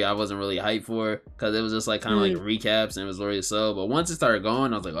maybe 3 I wasn't really hyped for, because it was just like kind of like recaps and it was already so. But once it started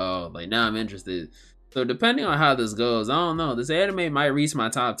going, I was like, oh, like now I'm interested. So depending on how this goes, I don't know, this anime might reach my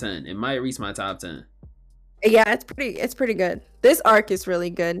top 10. It might reach my top 10. Yeah, it's pretty good. This arc is really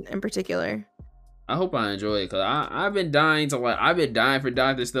good in particular. I hope I enjoy it, because I've been dying for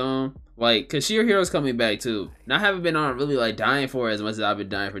Dr. Stone. Like, because Shield Hero's coming back too. And I haven't been on really like dying for it as much as I've been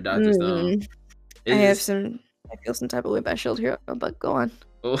dying for Dr. Stone. I feel some type of way about Shield Hero, but go on.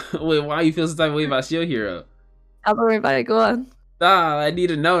 Wait, why you feel some type of way about Shield Hero? I'll worry about it, go on. I need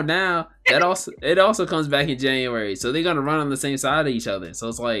to know now. It also comes back in January, so they're gonna run on the same side of each other. So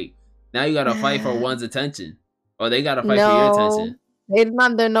it's like now you gotta fight for one's attention, or they gotta fight for your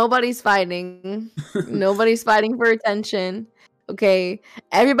attention. Nobody's fighting. Nobody's fighting for attention. Okay,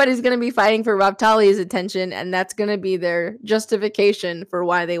 everybody's gonna be fighting for Raptalia's attention, and that's gonna be their justification for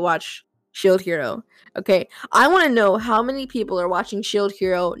why they watch Shield Hero. Okay, I want to know how many people are watching Shield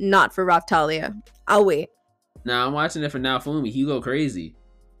Hero not for Raptalia. I'll wait. Nah, I'm watching it for Naofumi. He go crazy.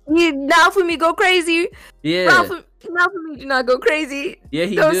 Naofumi go crazy. Yeah. Naofumi do not go crazy. Yeah,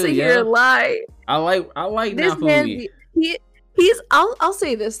 he Don't do. sit here and lie. I like this Naofumi. He's. I'll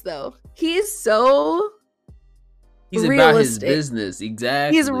say this though. He's so. He's realistic. About his business,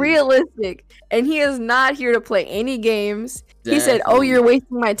 exactly. He's realistic, and he is not here to play any games. Exactly. He said, "Oh, you're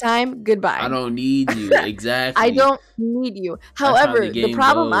wasting my time. Goodbye. I don't need you." Exactly. I don't need you. However, the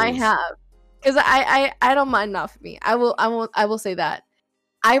problem I have, because I don't mind Naofumi. I will say that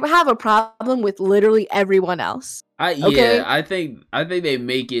I have a problem with literally everyone else. Yeah, I think they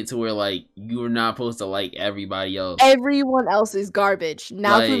make it to where like you're not supposed to like everybody else. Everyone else is garbage.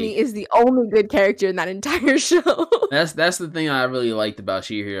 Naofumi is the only good character in that entire show. That's the thing I really liked about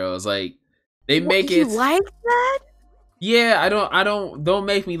Shield Hero. Is like they make it. You like that? Yeah, I don't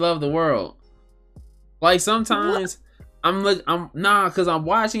make me love the world. Like sometimes because I'm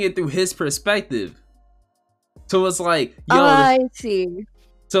watching it through his perspective. So it's like, yo, I see.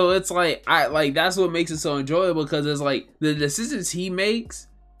 So it's like that's what makes it so enjoyable, because it's like the decisions he makes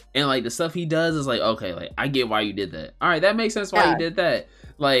and like the stuff he does is like, okay, like I get why you did that. All right, that makes sense why you did that.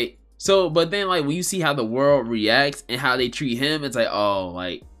 Like so, but then like when you see how the world reacts and how they treat him, it's like, oh,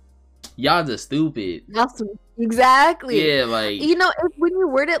 like y'all just stupid. Exactly. Yeah, like when you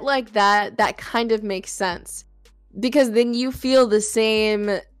word it like that, that kind of makes sense, because then you feel the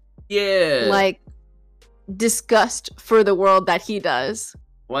same. Yeah. Like disgust for the world that he does.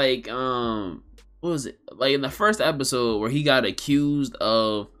 Like what was it, like in the first episode where he got accused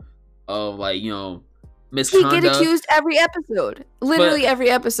of like misconduct. He get accused every episode, literally every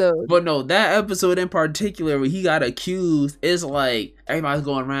episode. But no, that episode in particular where he got accused is like everybody's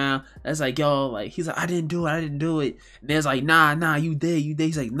going around. That's like, yo, like he's like, I didn't do it. And it's like, nah, you did.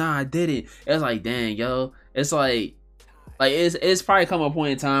 He's like, nah, I didn't. It's like, dang, yo, it's like it's probably come a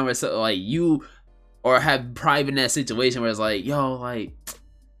point in time where like you or have probably been in that situation where it's like, yo, like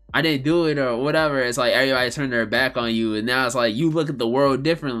I didn't do it or whatever. It's like everybody turned their back on you, and now it's like you look at the world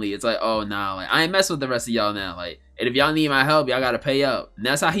differently. It's like, oh nah, like I ain't messing with the rest of y'all now. Like, and if y'all need my help, y'all gotta pay up. And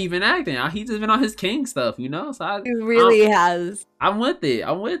that's how he been acting. He just been on his king stuff, So he really has. I'm with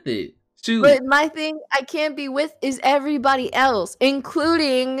it. Shoot. But my thing I can't be with is everybody else,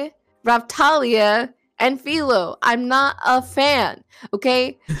 including Raptalia and Philo. I'm not a fan.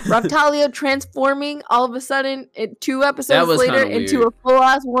 Okay, Raptalia transforming all of a sudden 2 episodes later into a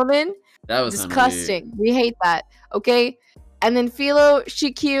full-ass woman. That was disgusting. We hate that. Okay, and then Philo,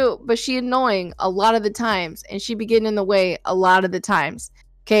 she cute, but she annoying a lot of the times, and she be getting in the way a lot of the times.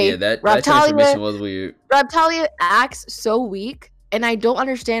 Okay, yeah, that transformation was weird. Raptalia acts so weak and I don't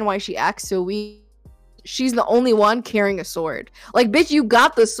understand why she acts so weak. She's the only one carrying a sword. Like, bitch, you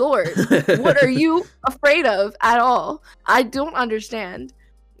got the sword. What are you afraid of at all? I don't understand.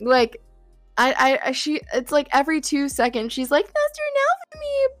 Like, she, it's like every 2 seconds she's like, Master, now for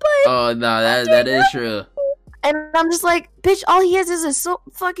me, but Oh no, that is true. and I'm just like, bitch, all he has is a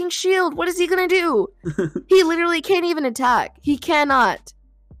fucking shield. What is he gonna do? He literally can't even attack. He cannot.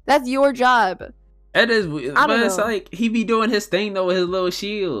 That's your job. It is, but it's like he be doing his thing though with his little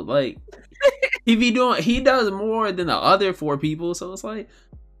shield. Like he does more than the other 4 people. So it's like,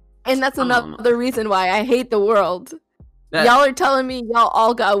 and that's another reason why I hate the world. Y'all are telling me y'all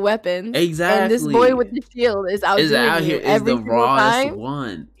all got weapons. Exactly. And this boy with the shield is out here every the rawest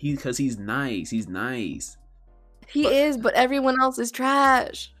one. Because he's nice. He's nice. He is, but everyone else is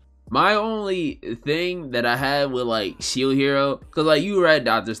trash. My only thing that I had with like Shield Hero, because like you read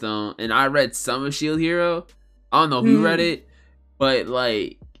Dr. Stone and I read some of Shield Hero. I don't know if you read it, but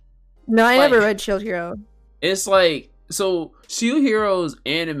like, no, I never read Shield Hero. It's like, so Shield Hero's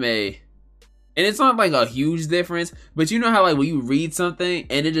anime, and it's not like a huge difference, but you know how like when you read something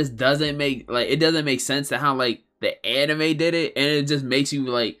and it just doesn't make sense to how like the anime did it, and it just makes you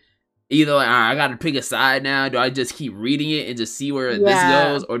like either like, all right, I gotta pick a side now. Do I just keep reading it and just see where this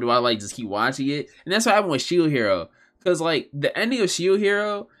goes, or do I like just keep watching it? And that's what happened with Shield Hero, because like the ending of Shield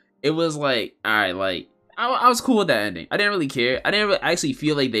Hero, it was like, all right, like I was cool with that ending. I didn't really care. I didn't really actually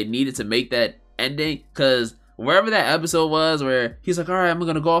feel like they needed to make that ending, because wherever that episode was where he's like, all right, I'm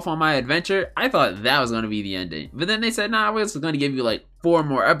gonna go off on my adventure, I thought that was gonna be the ending. But then they said, nah, we're just gonna give you like 4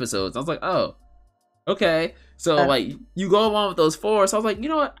 more episodes. I was like, oh, okay. So like you go along with those 4. So I was like, you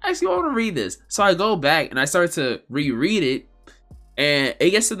know what? Actually, I want to read this. So I go back and I start to reread it, and it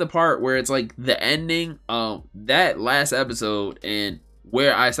gets to the part where it's like the ending of that last episode and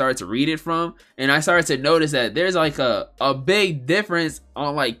where I started to read it from, and I started to notice that there's like a big difference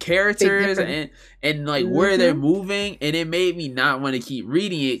on like characters and like where they're moving, and it made me not want to keep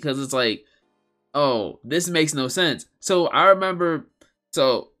reading it, because it's like, oh, this makes no sense. So I remember,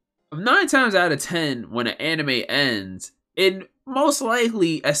 so 9 times out of 10 when an anime ends, it most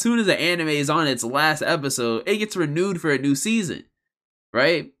likely, as soon as the anime is on its last episode, it gets renewed for a new season,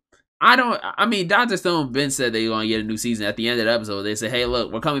 right? I mean, Dr. Stone Ben said they're going to get a new season at the end of the episode. They said, hey,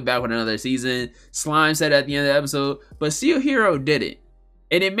 look, we're coming back with another season. Slime said at the end of the episode, but Shield Hero didn't.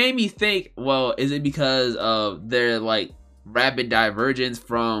 And it made me think, well, is it because of their like rapid divergence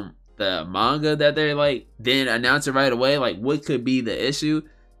from the manga that they're like didn't announce it right away? Like, what could be the issue?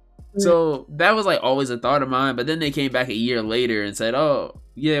 So that was like always a thought of mine, but then they came back a year later and said, oh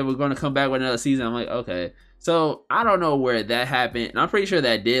yeah, we're going to come back with another season. I'm like, okay. So I don't know where that happened, and I'm pretty sure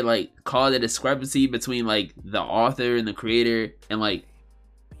that did like cause a discrepancy between like the author and the creator and like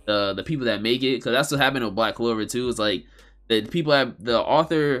the people that make it, because that's what happened with Black Clover too. It's like the people that the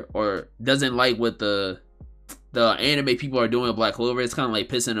author or doesn't like what the anime people are doing with Black Clover. It's kind of like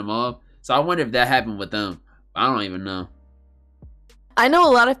pissing them off. So I wonder if that happened with them. I don't even know. I know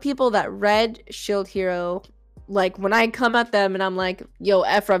a lot of people that read Shield Hero. Like when I come at them and I'm like, yo,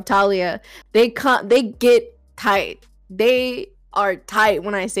 F Reptalia, they get tight. They are tight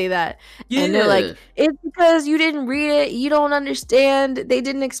when I say that. Yeah. And they're like, it's because you didn't read it, you don't understand, they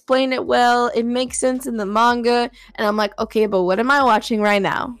didn't explain it well, it makes sense in the manga. And I'm like, okay, but what am I watching right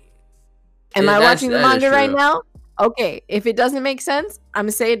now? Am I watching the manga right now? Okay, if it doesn't make sense, I'm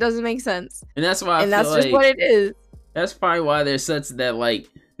gonna say it doesn't make sense. And that's why that's just like, what it is. That's probably why there's such that like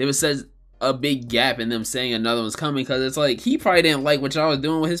there was such a big gap in them saying another one's coming, because it's like he probably didn't like what y'all was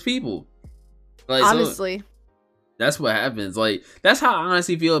doing with his people. Like, honestly, so that's what happens. Like, that's how I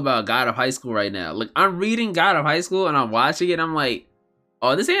honestly feel about God of High School right now. Like, I'm reading God of High School and I'm watching it, and I'm like,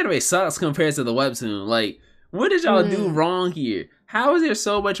 oh, this anime sucks compared to the webtoon. Like, what did y'all do wrong here? How is there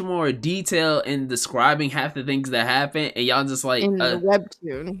so much more detail in describing half the things that happen, and y'all just like in the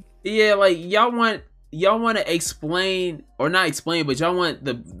webtoon? Yeah, like y'all want to explain, or not explain, but y'all want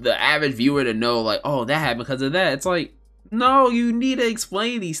the average viewer to know, like, oh, that happened because of that. It's like, no, you need to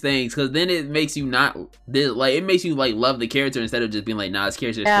explain these things, because then it makes you it makes you like love the character instead of just being like, nah, this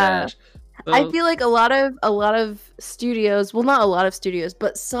character's trash. So, I feel like a lot of studios, well, not a lot of studios,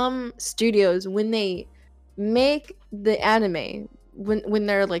 but some studios, when they make the anime, when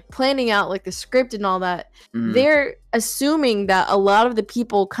they're like planning out like the script and all that, they're assuming that a lot of the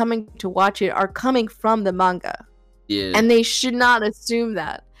people coming to watch it are coming from the manga. Yeah. And they should not assume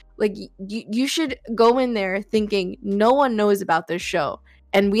that. Like, you should go in there thinking no one knows about this show,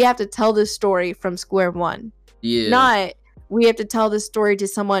 and we have to tell this story from square one. Yeah. Not we have to tell this story to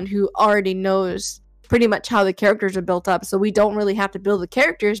someone who already knows pretty much how the characters are built up, so we don't really have to build the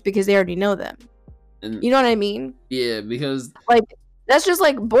characters because they already know them. And, you know what I mean? Yeah, because like That's just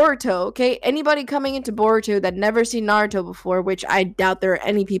like Boruto, okay? Anybody coming into Boruto that never seen Naruto before, which I doubt there are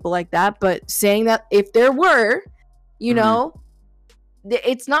any people like that, but saying that if there were, you know,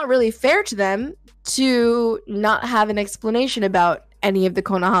 it's not really fair to them to not have an explanation about any of the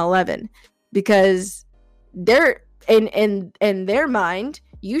Konoha 11 because they're in their mind,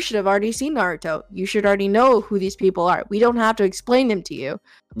 you should have already seen Naruto. You should already know who these people are. We don't have to explain them to you.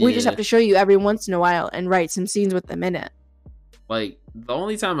 We just have to show you every once in a while and write some scenes with them in it. Like, the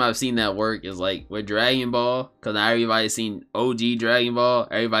only time I've seen that work is like with Dragon Ball, because not everybody's seen OG Dragon Ball,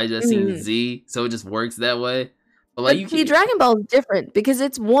 everybody just seen Z, so it just works that way. But like, see, Dragon Ball is different because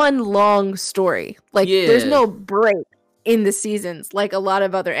it's one long story. Like, there's no break in the seasons like a lot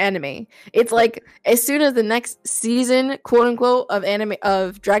of other anime. It's like as soon as the next season, quote unquote, of anime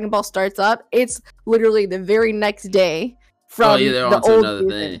of Dragon Ball starts up, it's literally the very next day from the old season.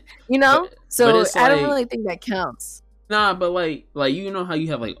 Thing. You know, so I don't really think that counts. Nah, but like you know how you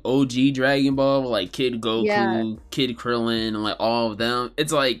have like OG Dragon Ball, like Kid Goku, Kid Krillin, and like all of them.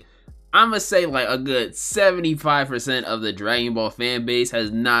 It's like I'm gonna say like a good 75% of the Dragon Ball fan base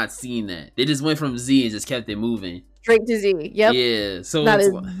has not seen that. They just went from Z and just kept it moving straight to Z. Yep. Yeah. So that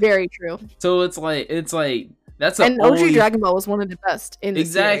is very true. So it's like that's and OG Dragon Ball was one of the best in the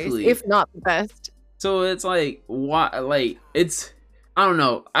series, if not the best. So it's like why like it's I don't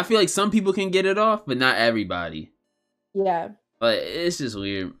know. I feel like some people can get it off, but not everybody. Yeah. Like, it's just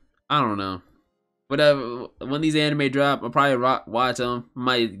weird. I don't know. Whatever. When these anime drop, I'll probably watch them.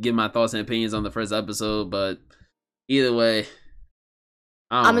 Might give my thoughts and opinions on the first episode, but either way,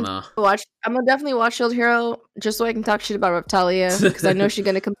 I don't know. I'm gonna definitely watch Shield Hero just so I can talk shit about Raphtalia because I know she's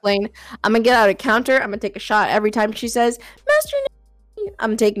gonna complain. I'm gonna get out a counter. I'm gonna take a shot every time she says Master.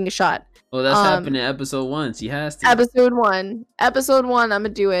 I'm taking a shot. Well, that's happened in episode 1. She has to. Episode 1. I'm gonna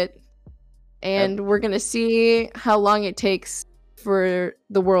do it. And we're going to see how long it takes for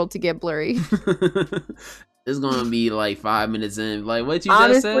the world to get blurry. It's going to be like 5 minutes in. Like, what you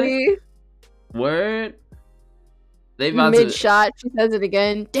just said? Word? They about mid-shot, she says it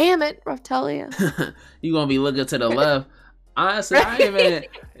again. Damn it, Raphtalia. You going to be looking to the left. Honestly,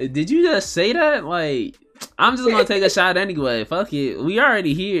 did you just say that? Like, I'm just going to take a shot anyway. Fuck it. We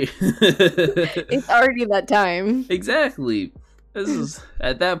already here. It's already that time. Exactly. This is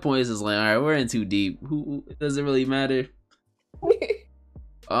at that point. It's just like, all right, we're in too deep. Who does it really matter?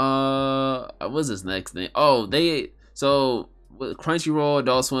 What's this next thing? Oh, Crunchyroll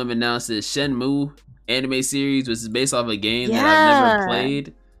Adult Swim announced this Shenmue anime series, which is based off a game that I've never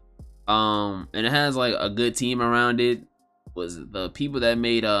played. And it has like a good team around it. Was the people that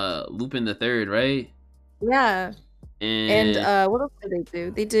made Lupin the Third, right? Yeah. And what else did they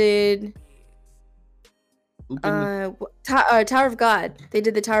do? They did. Tower of God. They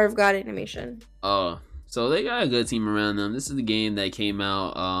did the Tower of God animation. Oh, so they got a good team around them. This is the game that came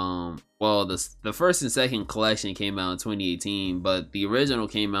out. Well, the first and second collection came out in 2018, but the original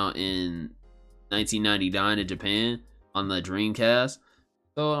came out in 1999 in Japan on the Dreamcast.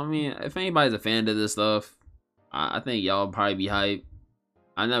 So I mean, if anybody's a fan of this stuff, I think y'all probably be hyped.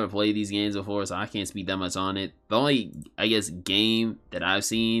 I never played these games before, so I can't speak that much on it. The only, I guess, game that I've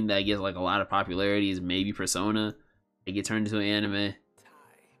seen that gets like a lot of popularity is maybe Persona. It get turned into an anime,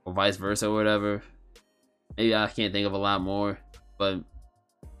 or vice versa, or whatever. Maybe I can't think of a lot more, but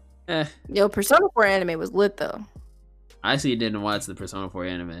Yo, Persona 4 anime was lit though. I actually didn't watch the Persona 4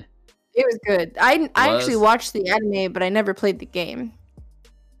 anime. It was good. I actually watched the anime, but I never played the game.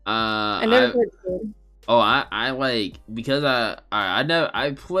 I never played the game. Oh, I like, because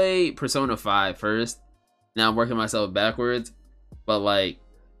I played Persona 5 first. Now I'm working myself backwards. But like,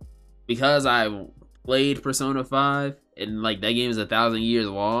 because I played Persona 5 and like that game is 1,000 years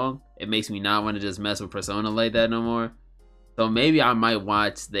long, it makes me not want to just mess with Persona like that no more. So maybe I might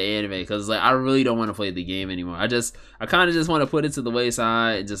watch the anime because like I really don't want to play the game anymore. I kind of just want to put it to the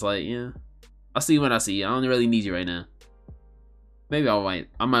wayside and just like, yeah, I'll see you when I see you. I don't really need you right now. Maybe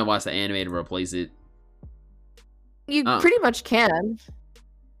I might watch the anime to replace it. You pretty much can.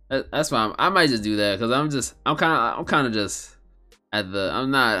 That's fine. I might just do that because I'm kind of just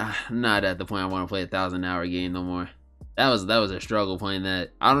I'm not at the point I want to play a 1,000-hour game no more. That was a struggle playing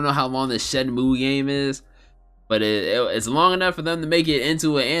that. I don't know how long this Shenmue game is, but it's long enough for them to make it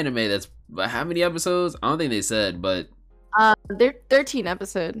into an anime. That's how many episodes? I don't think they said, but they're 13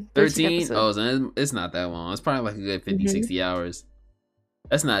 episodes. 13? Oh, so it's not that long. It's probably like a good 50, 60 hours.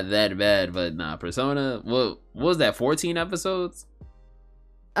 That's not that bad, but nah, Persona, what was that, 14 episodes?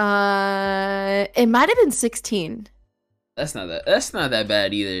 It might have been 16. That's not that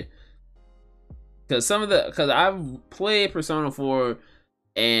bad either. Cause I've played Persona 4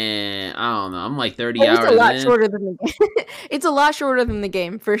 and I don't know. I'm like 30 But it's a hours lot in. shorter than the game. It's a lot shorter than the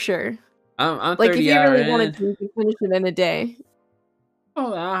game for sure. I'm Like if 30 you hours really wanted in. to, you could finish it in a day.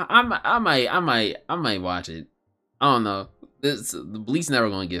 Oh, I might watch it. I don't know. The Bleach never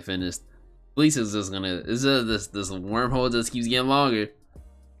gonna get finished. Bleach is just gonna. It's just this wormhole just keeps getting longer.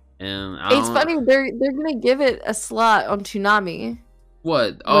 And I It's don't. funny they're gonna give it a slot on Toonami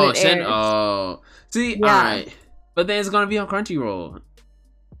What? when Oh, it airs. Oh. See, Yeah. alright. But then it's gonna be on Crunchyroll.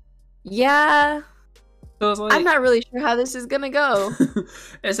 Yeah, So it's like I'm not really sure how this is gonna go.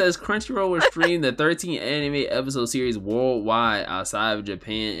 it says Crunchyroll will stream the 13 anime episode series worldwide outside of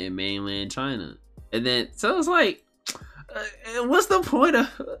Japan and mainland China. And then so it's like what's the point of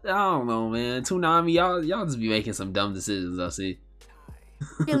I don't know, man. Toonami, y'all just be making some dumb decisions, I see.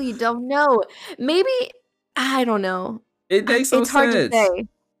 Really don't know. Maybe I don't know. It makes no It's hard to sense. say.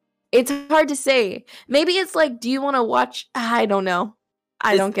 It's hard to say. Maybe it's like, do you want to watch? I don't know.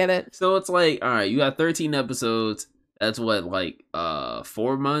 I don't get it. So it's like, all right, you got 13 episodes. That's what, like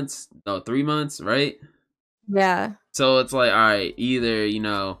 4 months? No, 3 months, right? Yeah. So it's like, all right, either, you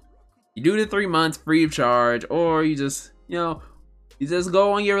do the 3 months free of charge, or you just, you just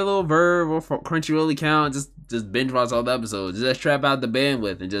go on your little Verve or Crunchyroll account, just binge watch all the episodes. Just trap out the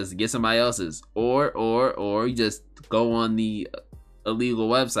bandwidth and just get somebody else's. Or you just go on the illegal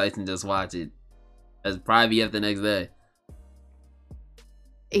websites and just watch it as private the next day.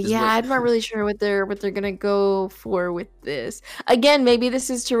 Yeah, I'm not really sure what they're gonna go for with this. Again, maybe this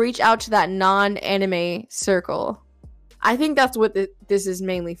is to reach out to that non-anime circle. I think that's what this is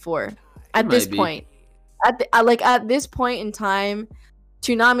mainly for. At this point, at this point in time,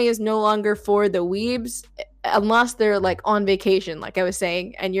 Toonami is no longer for the weebs unless they're like on vacation, like I was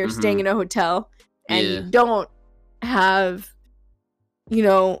saying, and you're staying in a hotel and you don't have,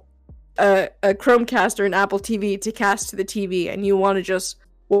 a Chromecast or an Apple TV to cast to the TV, and you want to just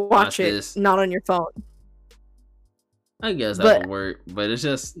watch it not on your phone. I guess that would work, but it's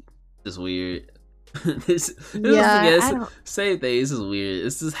just weird. Same thing. This is weird.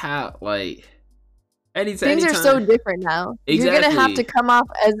 This is how things are so different now. Exactly. You're gonna have to come off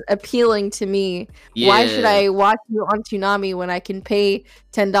as appealing to me. Yeah. Why should I watch you on Toonami when I can pay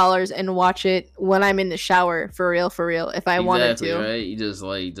 $10 and watch it when I'm in the shower for real if I wanted to? Right? You just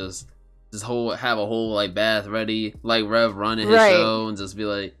have a whole bath ready, like Rev running his show, and just be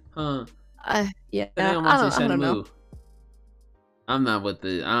like, huh? Yeah, I don't know. I'm not with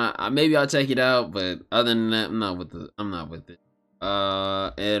it. Maybe I'll check it out, but other than that, I'm not with it.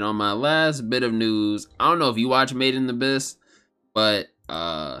 And on my last bit of news, I don't know if you watch Made in Abyss, but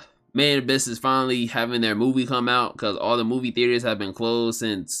Made in Abyss is finally having their movie come out because all the movie theaters have been closed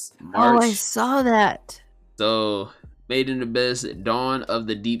since March. Oh, I saw that. So Made in Abyss, Dawn of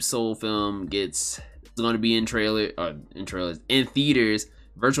the Deep Soul film it's going to be in theaters,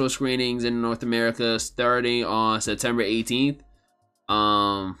 virtual screenings in North America starting on September 18th.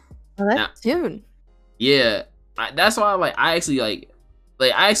 That's soon. Yeah, that's why I actually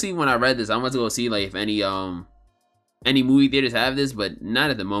when I read this, I went to go see if any movie theaters have this, but not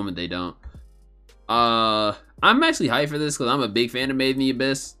at the moment. They don't. I'm actually hyped for this because I'm a big fan of Made in the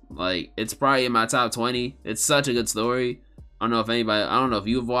Abyss. It's probably in my top 20. It's such a good story. I don't know if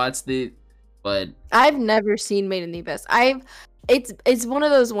you've watched it, but I've never seen Made in the Abyss. It's one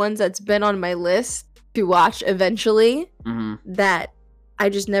of those ones that's been on my list to watch eventually that I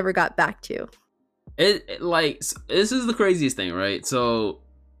just never got back to. This is the craziest thing, right? So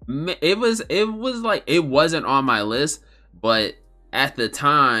it wasn't on my list, but at the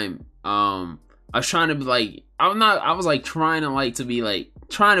time, I was trying to be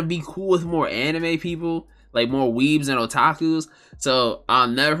trying to be cool with more anime people, more weebs and otakus. So I'll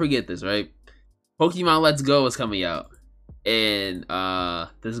never forget this, right? Pokemon Let's Go is coming out, and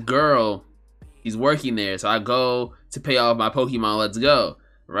this girl, she's working there, so I go to pay off my Pokemon Let's Go.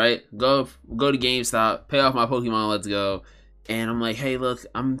 Right? Go to GameStop, pay off my Pokemon Let's Go, and I'm like, hey, look,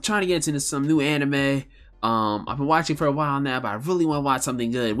 I'm trying to get into some new anime. I've been watching for a while now, but I really want to watch something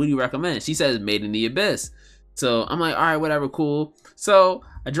good. What do you recommend? She says Made in the Abyss. So I'm like, all right, whatever, cool. So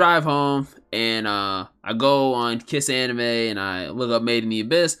I drive home and I go on Kiss Anime and I look up Made in the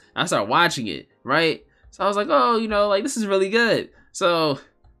Abyss. And I start watching it, right? So I was like, oh, this is really good. So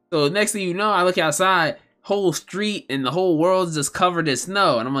next thing you know, I look outside. Whole street and the whole world's just covered in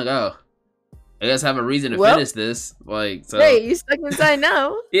snow, and I'm like, oh, I guess I have a reason to finish this. Hey, you stuck inside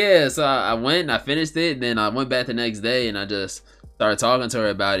now. Yeah, so I went and I finished it, and then I went back the next day and I just started talking to her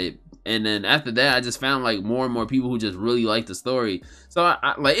about it. And then after that, I just found more and more people who just really like the story. So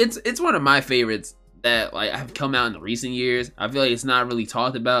it's one of my favorites that have come out in the recent years. I feel like it's not really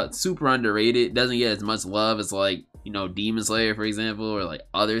talked about. It's super underrated. It doesn't get as much love as you know, Demon Slayer, for example, or like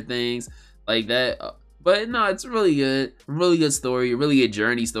other things like that. But no, it's really good. Really good story. Really good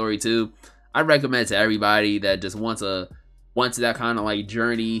journey story too. I recommend to everybody that just wants that kind of like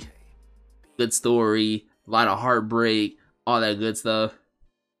journey, good story, a lot of heartbreak, all that good stuff.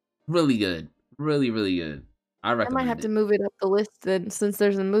 Really good. Really, really good. I recommend might have to move it up the list then, since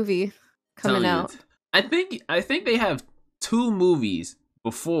there's a movie coming out. I think they have 2 movies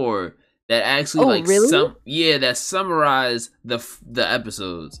before that actually really? that summarize the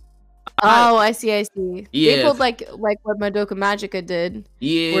episodes. I see. Yeah. They pulled like what Madoka Magica did.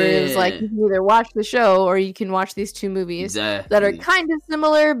 Yeah. Where it's like you can either watch the show or you can watch these 2 movies that are kind of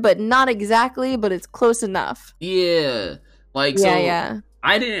similar, but not exactly, but it's close enough. Yeah. Like yeah.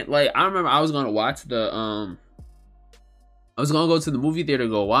 I didn't like. I remember I was gonna watch the I was gonna go to the movie theater to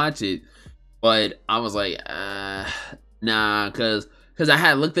go watch it, but I was like, nah, cause I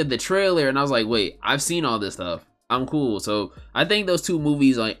had looked at the trailer and I was like, wait, I've seen all this stuff. I'm cool. So I think those 2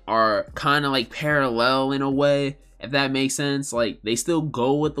 movies like are kind of like parallel in a way, if that makes sense. Like they still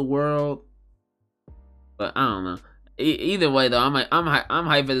go with the world, but I don't know. Either way though, I'm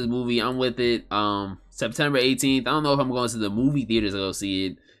hyped for this movie. I'm with it. September 18th. I don't know if I'm going to the movie theaters to go see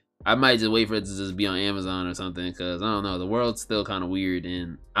it. I might just wait for it to just be on Amazon or something, because I don't know, the world's still kind of weird,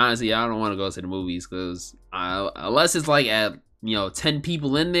 and honestly I don't want to go to the movies because unless it's like at 10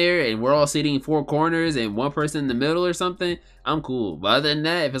 people in there and we're all sitting in 4 corners and 1 person in the middle or something, I'm cool. But other than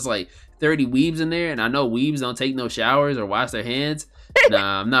that, if it's like 30 weebs in there, and I know weebs don't take no showers or wash their hands,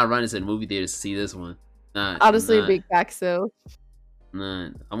 nah, I'm not running to the movie theaters to see this one. Honestly, big facts though. Nah,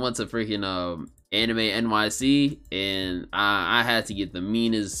 I went to freaking Anime NYC, and I had to get the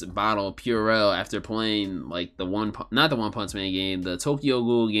meanest bottle of Purell after playing like not the One Punch Man game, the Tokyo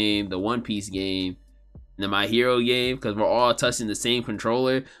Ghoul game, the One Piece game, and the My Hero game, because we're all touching the same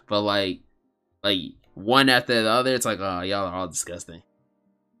controller, but like one after the other. It's like, oh, y'all are all disgusting.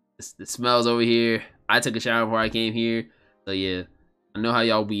 The smells over here. I took a shower before I came here, so yeah, I know how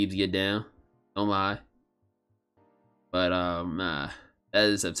y'all weebs get down. Don't lie. But that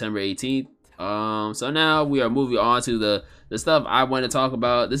is September 18th. So now we are moving on to the stuff I want to talk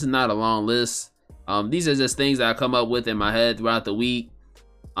about. This is not a long list. These are just things that I come up with in my head throughout the week.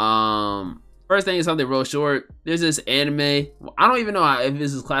 First thing is something real short. There's this anime. I don't even know if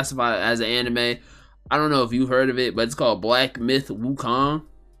this is classified as an anime. I don't know if you've heard of it, but it's called Black Myth Wukong.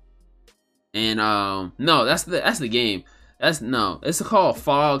 And no, that's the game. It's called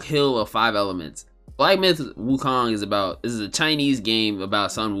Fog Hill of 5 Elements. Black Myth Wukong is a Chinese game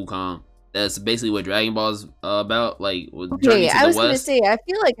about Sun Wukong. That's basically what Dragon Ball's about. Like, okay, I was gonna say, I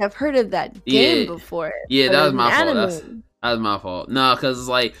feel like I've heard of that game before. Yeah, that was my fault. That was my fault. No,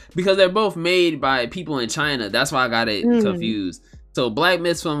 because they're both made by people in China. That's why I got it confused. So Black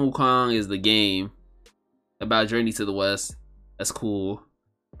Myth Sun Wukong is the game about Journey to the West. That's cool,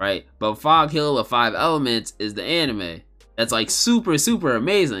 right? But Fog Hill of 5 Elements is the anime. That's like super, super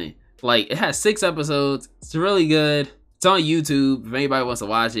amazing. Like, it has 6 episodes. It's really good. It's on YouTube if anybody wants to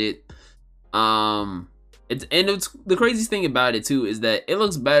watch it. It's the craziest thing about it too is that it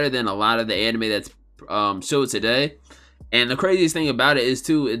looks better than a lot of the anime that's showed today. And the craziest thing about it is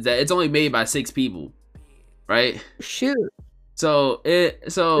that it's only made by 6 people, right? Shoot. So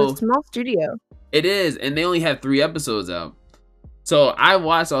it's a small studio. It is, and they only have 3 episodes out. So I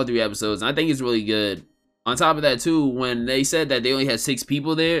watched all 3 episodes, and I think it's really good. On top of that too, when they said that they only had 6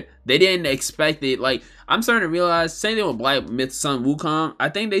 people there, they didn't expect it. Like, I'm starting to realize, same thing with Black Myth Sun Wukong. I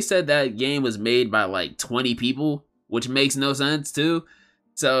think they said that game was made by like 20 people, which makes no sense too.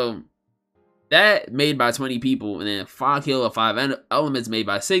 So that made by 20 people, and then Fog Hill of 5 Elements made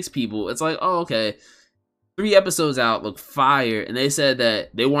by 6 people. It's like, oh, okay. 3 episodes out, look fire. And they said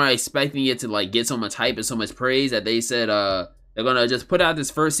that they weren't expecting it to like get so much hype and so much praise that they said they're gonna just put out this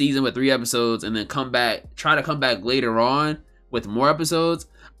first season with 3 episodes and then try to come back later on with more episodes.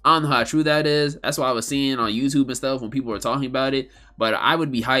 I don't know how true that is. That's what I was seeing on YouTube and stuff when people were talking about it. But I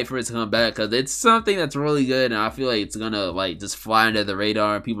would be hyped for it to come back because it's something that's really good, and I feel like it's gonna like just fly under the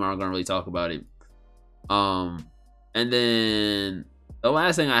radar and people aren't gonna really talk about it. And then the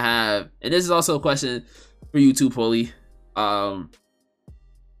last thing I have, and this is also a question for you too, Polly.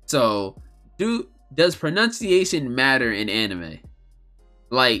 So does pronunciation matter in anime?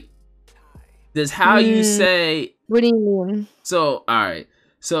 Like, does how you say... What do you mean? So, alright.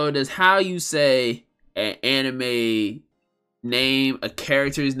 So, does how you say an anime name, a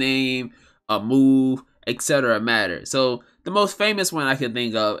character's name, a move, etc. matter? So, the most famous one I can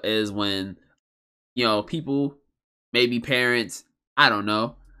think of is when, people, maybe parents, I don't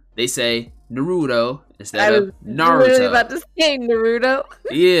know, they say Naruto instead of Naruto. I was literally about to say Naruto.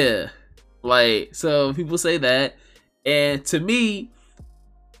 Yeah. Like, so people say that, And to me,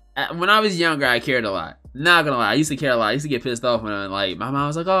 when I was younger, I cared a lot. Not gonna lie, I used to care a lot. I used to get pissed off when like my mom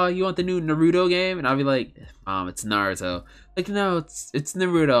was like, "Oh, you want the new Naruto game?" And I'd be like, "Mom, it's Naruto." Like, no, it's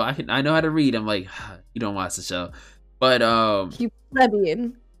Naruto. I know how to read. I'm like, you don't watch the show, but You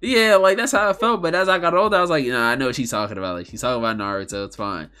plebeian. yeah, like that's how I felt. But as I got older, I was like, nah, I know what she's talking about. Like she's talking about Naruto. It's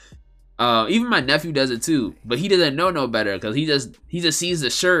fine. Even my nephew does it too, but he doesn't know no better because he just sees the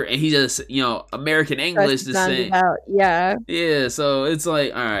shirt and he just American English the same. Yeah. So it's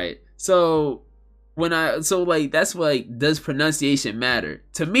like, all right. So that's like, does pronunciation matter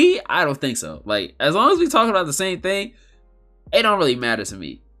to me? I don't think so. Like as long as we talk about the same thing, it don't really matter to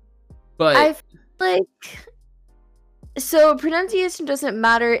me. But I feel like, so pronunciation doesn't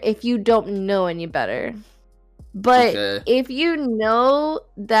matter if you don't know any better. But if you know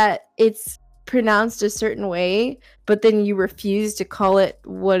that it's pronounced a certain way, but then you refuse to call it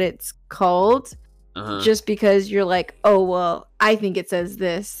what it's called, just because you're like, oh, well, I think it says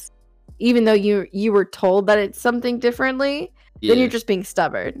this, even though you were told that it's something differently, then you're just being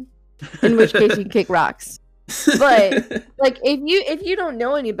stubborn. In which case you kick rocks. But like if you don't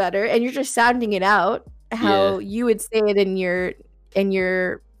know any better and you're just sounding it out how you would say it in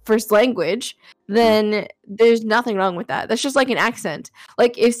your first language, then there's nothing wrong with that. That's just like an accent.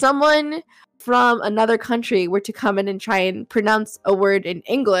 Like if someone from another country were to come in and try and pronounce a word in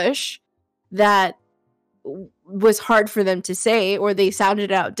English that was hard for them to say, or they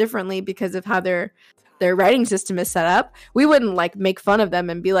sounded it out differently because of how their writing system is set up, we wouldn't like make fun of them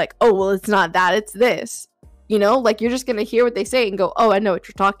and be like, oh, well, it's not that, it's this. Like you're just gonna hear what they say and go, oh, I know what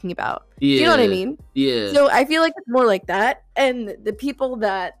you're talking about. Yeah. Do you know what I mean? Yeah. So I feel like it's more like that. And the people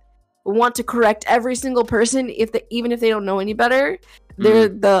that want to correct every single person, even if they don't know any better, they're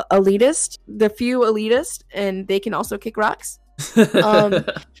the elitist, the few elitist, and they can also kick rocks.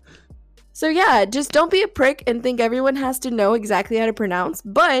 So yeah, just don't be a prick and think everyone has to know exactly how to pronounce.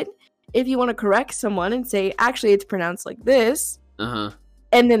 But if you want to correct someone and say, actually, it's pronounced like this, and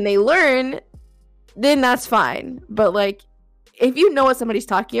then they learn, then that's fine. But like, if you know what somebody's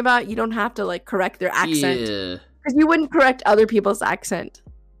talking about, you don't have to like correct their accent, because you wouldn't correct other people's accent.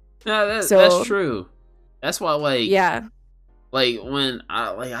 No, that's true. That's why, like, like when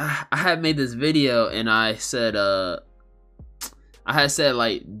I had made this video and I said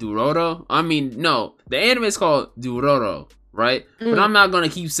like Duroro. I mean, no, the anime is called Duroro, right? But I'm not gonna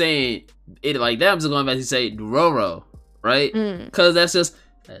keep saying it like that. I'm just going to actually say Duroro, right? Because that's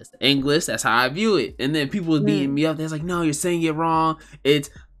English. That's how I view it. And then people was beating me up. They're like, no, you're saying it wrong. It's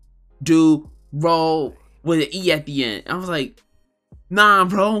Duro with an E at the end. I was like, nah,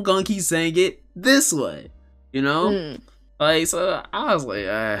 bro, I'm gonna keep saying it this way, Like, so I was like,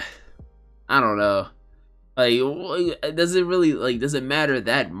 I don't know. Like, does it matter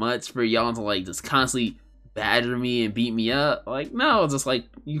that much for y'all to like just constantly badger me and beat me up? Like, no, just like,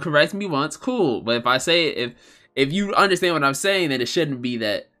 you correct me once, cool. But if I say it, if you understand what I'm saying, then it shouldn't be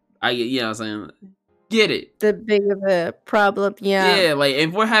that I get, what I'm saying, get it. The big of a problem, Yeah, like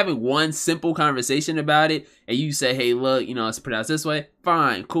if we're having one simple conversation about it, and you say, hey, look, it's pronounced this way,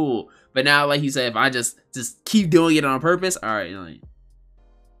 fine, cool. But now, like you said, if I just keep doing it on purpose, all right, like,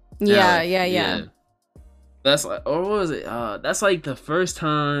 yeah. That's like, or what was it? That's like the first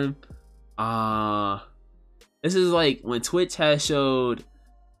time. This is like when Twitch has showed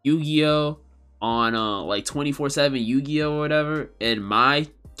Yu-Gi-Oh on like 24/7 Yu-Gi-Oh or whatever, and my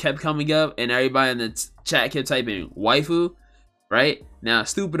kept coming up, and everybody in the chat kept typing waifu. Right now,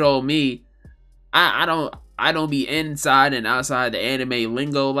 stupid old me, I don't be inside and outside the anime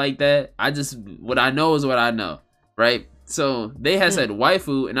lingo like that. What I know is what I know, right? So they had said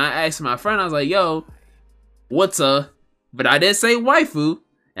waifu, and I asked my friend, I was like, yo, what's up? But I didn't say waifu,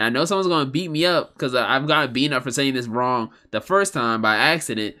 and I know someone's gonna beat me up because I've gotten beaten up for saying this wrong the first time by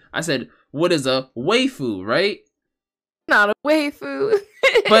accident. I said, what is a waifu, right? Not a waifu.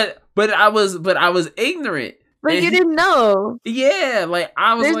 but I was ignorant. Like, you didn't know. Yeah, like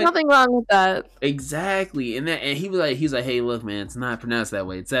I was. There's nothing wrong with that. Exactly, and he was like, hey, look, man, it's not pronounced that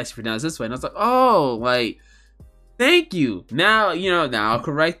way. It's actually pronounced this way. And I was like, oh, like, thank you. Now, now I'll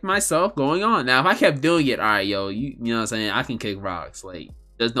correct myself going on. Now, if I kept doing it, all right, yo, you know what I'm saying, I can kick rocks. Like,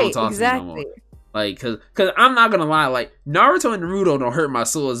 there's no talk to me no more. Like, cause I'm not gonna lie, like Naruto and Naruto don't hurt my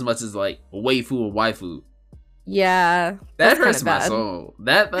soul as much as like waifu or waifu. Yeah, that hurts my soul.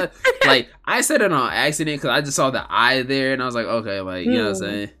 That like, I said it on accident because I just saw the I there and I was like, okay, like, you know what I'm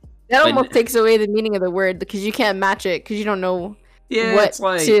saying. That almost takes away the meaning of the word because you can't match it because you don't know what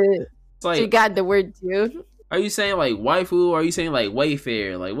to guide the word to. Are you saying like waifu or are you saying like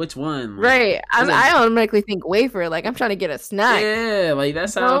Wayfair? Like which one? Like, Right. I automatically think wafer. Like I'm trying to get a snack. yeah, like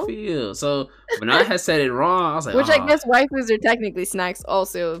that's how I feel. So when I had said it wrong, I was like, Which I guess waifus are technically snacks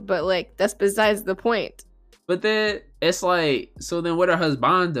also, but like that's besides the point. But then it's like, so then what are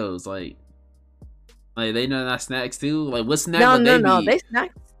husbandos? Like they know not snacks too? Like what snack would they be? They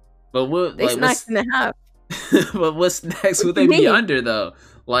snacks. But what they like snacks and a half. but what snacks would they be under though?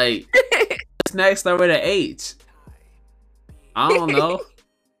 Like snacks start with an H. I don't know.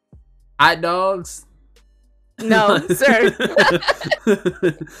 Hot dogs? No, sir.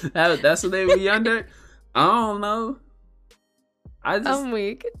 That's what they be under? I don't know. I'm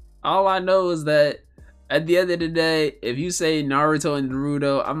weak. All I know is that at the end of the day, if you say Naruto and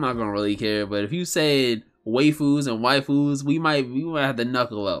Naruto, I'm not gonna really care. But if you say waifus and waifus, we might have to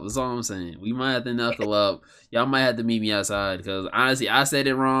knuckle up. That's all I'm saying. We might have to knuckle up. Y'all might have to meet me outside because honestly, I said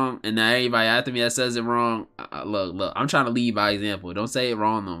it wrong, and now anybody after me that says it wrong, look, I'm trying to lead by example. Don't say it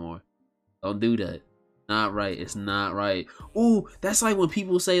wrong no more. Don't do that. Not right. It's not right. Ooh, that's like when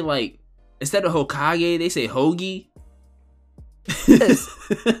people say like instead of Hokage, they say Hoagie.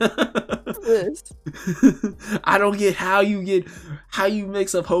 I don't get how you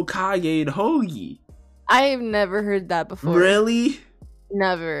mix up Hokage and Hoagie. I have never heard that before. Really?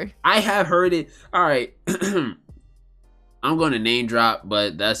 Never. I have heard it. All right. I'm going to name drop,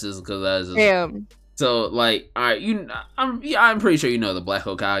 but that's just because that's just... Damn. So like, all right, I'm pretty sure you know the Black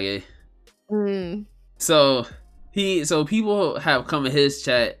Hokage. So people have come in his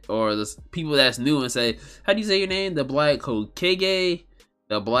chat or the people that's new and say, how do you say your name? The Black Hokage,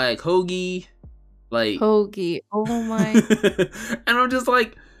 the Black Hoagie, like Hoagie. Oh my! And I'm just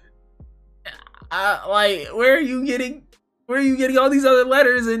like, where are you getting all these other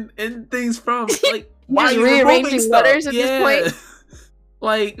letters and things from? Like, why are you rearranging letters at this point?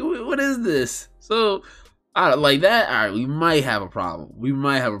 Like, what is this? So, like that. All right, we might have a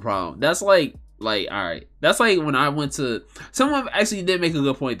problem. That's like, all right. That's like when I went to... Someone actually did make a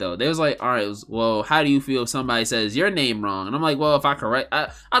good point, though. They was like, all right, well, how do you feel if somebody says your name wrong? And I'm like, well, if I correct...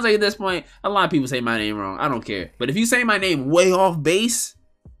 I was like, at this point, a lot of people say my name wrong. I don't care. But if you say my name way off base,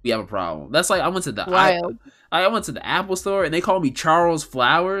 we have a problem. That's like, I went to the... I went to the Apple store, and they called me Charles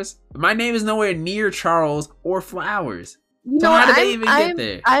Flowers. My name is nowhere near Charles or Flowers. So how did they even get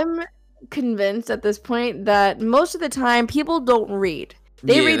there? I'm convinced at this point that most of the time, people don't read.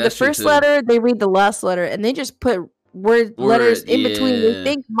 They read the first letter, they read the last letter, and they just put letters in between they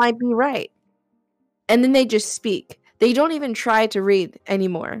think might be right. And then they just speak. They don't even try to read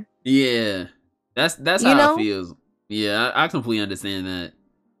anymore. Yeah. That's how it feels. Yeah, I completely understand that.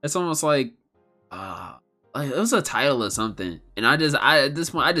 It's almost like it was a title or something. And at this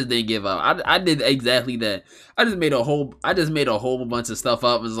point I just didn't give up. I did exactly that. I just made a whole bunch of stuff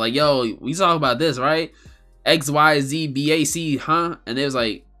up and was like, yo, we talk about this, right? XYZBAC, huh? And they was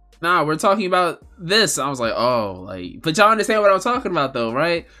like, nah, we're talking about this. I was like, oh, like, but y'all understand what I'm talking about though,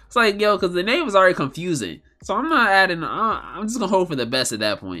 right? It's like, yo, because the name was already confusing. So I'm not adding, I'm just gonna hope for the best at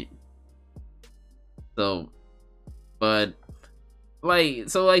that point. So, but, like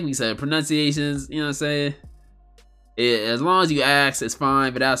we said, pronunciations, you know what I'm saying? As long as you ask, it's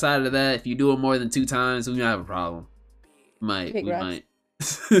fine. But outside of that, if you do it more than 2 times, we might have a problem. We might.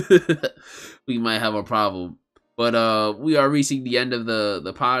 We might have a problem. But we are reaching the end of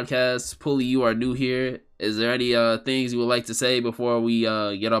the podcast. Pulley, you are new here. Is there any things you would like to say before we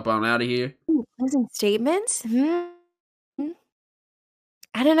get up on out of here? Closing statements? I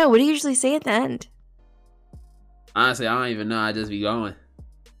don't know. What do you usually say at the end? Honestly, I don't even know. I just be going.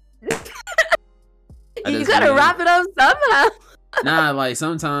 You gotta wrap it up somehow. Nah, like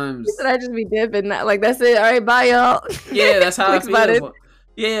sometimes I just be dipping. Like that's it. All right, bye, y'all. Yeah, that's how I feel.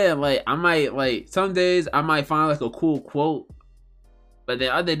 Yeah, like I might some days I might find like a cool quote, but then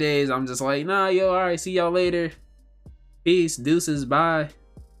other days I'm just like, nah, yo, all right, see y'all later. Peace, deuces, bye.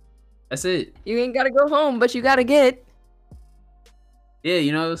 That's it. You ain't gotta go home, but you gotta get.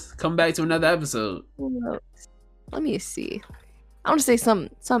 Yeah, come back to another episode. Let me see. I want to say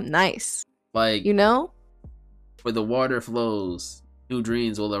something nice. Like, where the water flows, new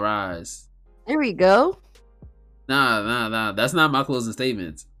dreams will arise. There we go. Nah. That's not my closing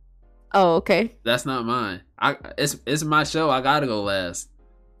statements. Oh, okay. That's not mine. It's my show. I gotta go last.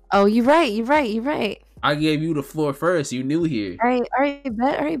 Oh, you're right. I gave you the floor first. You new here. All right,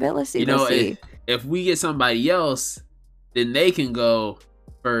 bet. Let's see. If we get somebody else, then they can go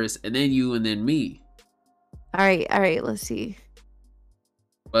first, and then you, and then me. All right. Let's see.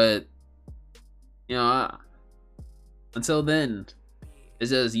 But until then,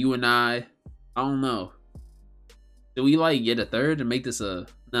 it's just you and I. I don't know. Do we like get a third and make this a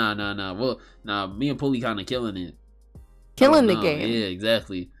nah? Well, nah, me and Pulley kind of killing it. Killing the game. Yeah,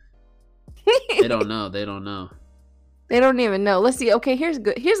 exactly. They don't know. They don't know. They don't even know. Let's see. Okay, here's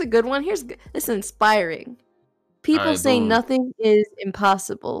good. Here's a good one. This is inspiring. People Alright, say boom. nothing is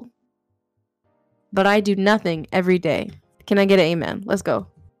impossible, but I do nothing every day. Can I get an amen? Let's go.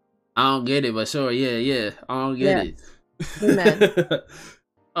 I don't get it, but sure, yeah. I don't get it. Amen.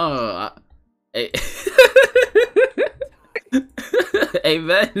 Hey.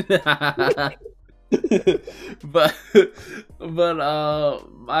 Amen. but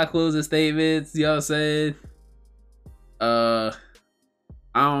my closing statements, you know what I'm saying? I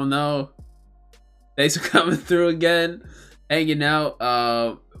don't know. Thanks for coming through again, hanging out.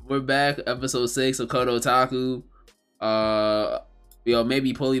 We're back, episode 6 of Kodo Otaku.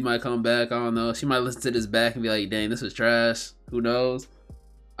 Maybe Pulley might come back. I don't know. She might listen to this back and be like, "Dang, this was trash." Who knows?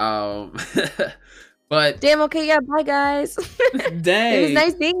 But damn. Okay, yeah. Bye, guys. Dang, it was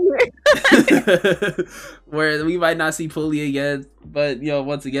nice being here. Where we might not see Pulley again, but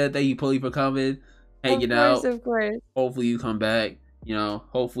once again, thank you, Pulley, for coming, hanging out. Of course. Hopefully you come back.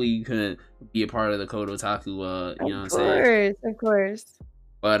 Hopefully you can be a part of the Kodo Otaku. You know what I'm saying? Of course.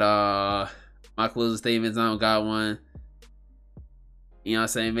 But my closing statements, I don't got one. You know what I'm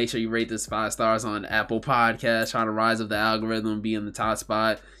saying? Make sure you rate this 5 stars on Apple Podcasts. Trying to rise up the algorithm, be in the top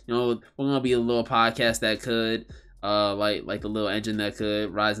spot. We're gonna be a little podcast that could, like the little engine that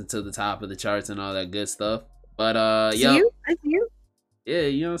could rise into the top of the charts and all that good stuff. But I see you. Yeah,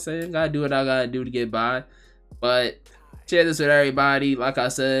 you know what I'm saying? Gotta do what I gotta do to get by. But share this with everybody. Like I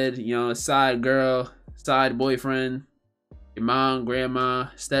said, side girl, side boyfriend, your mom, grandma,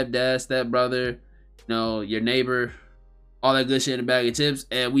 stepdad, stepbrother, your neighbor, all that good shit in a bag of chips.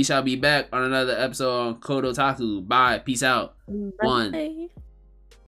 And we shall be back on another episode on Kodo Otaku. Bye. Peace out. Bye. 1.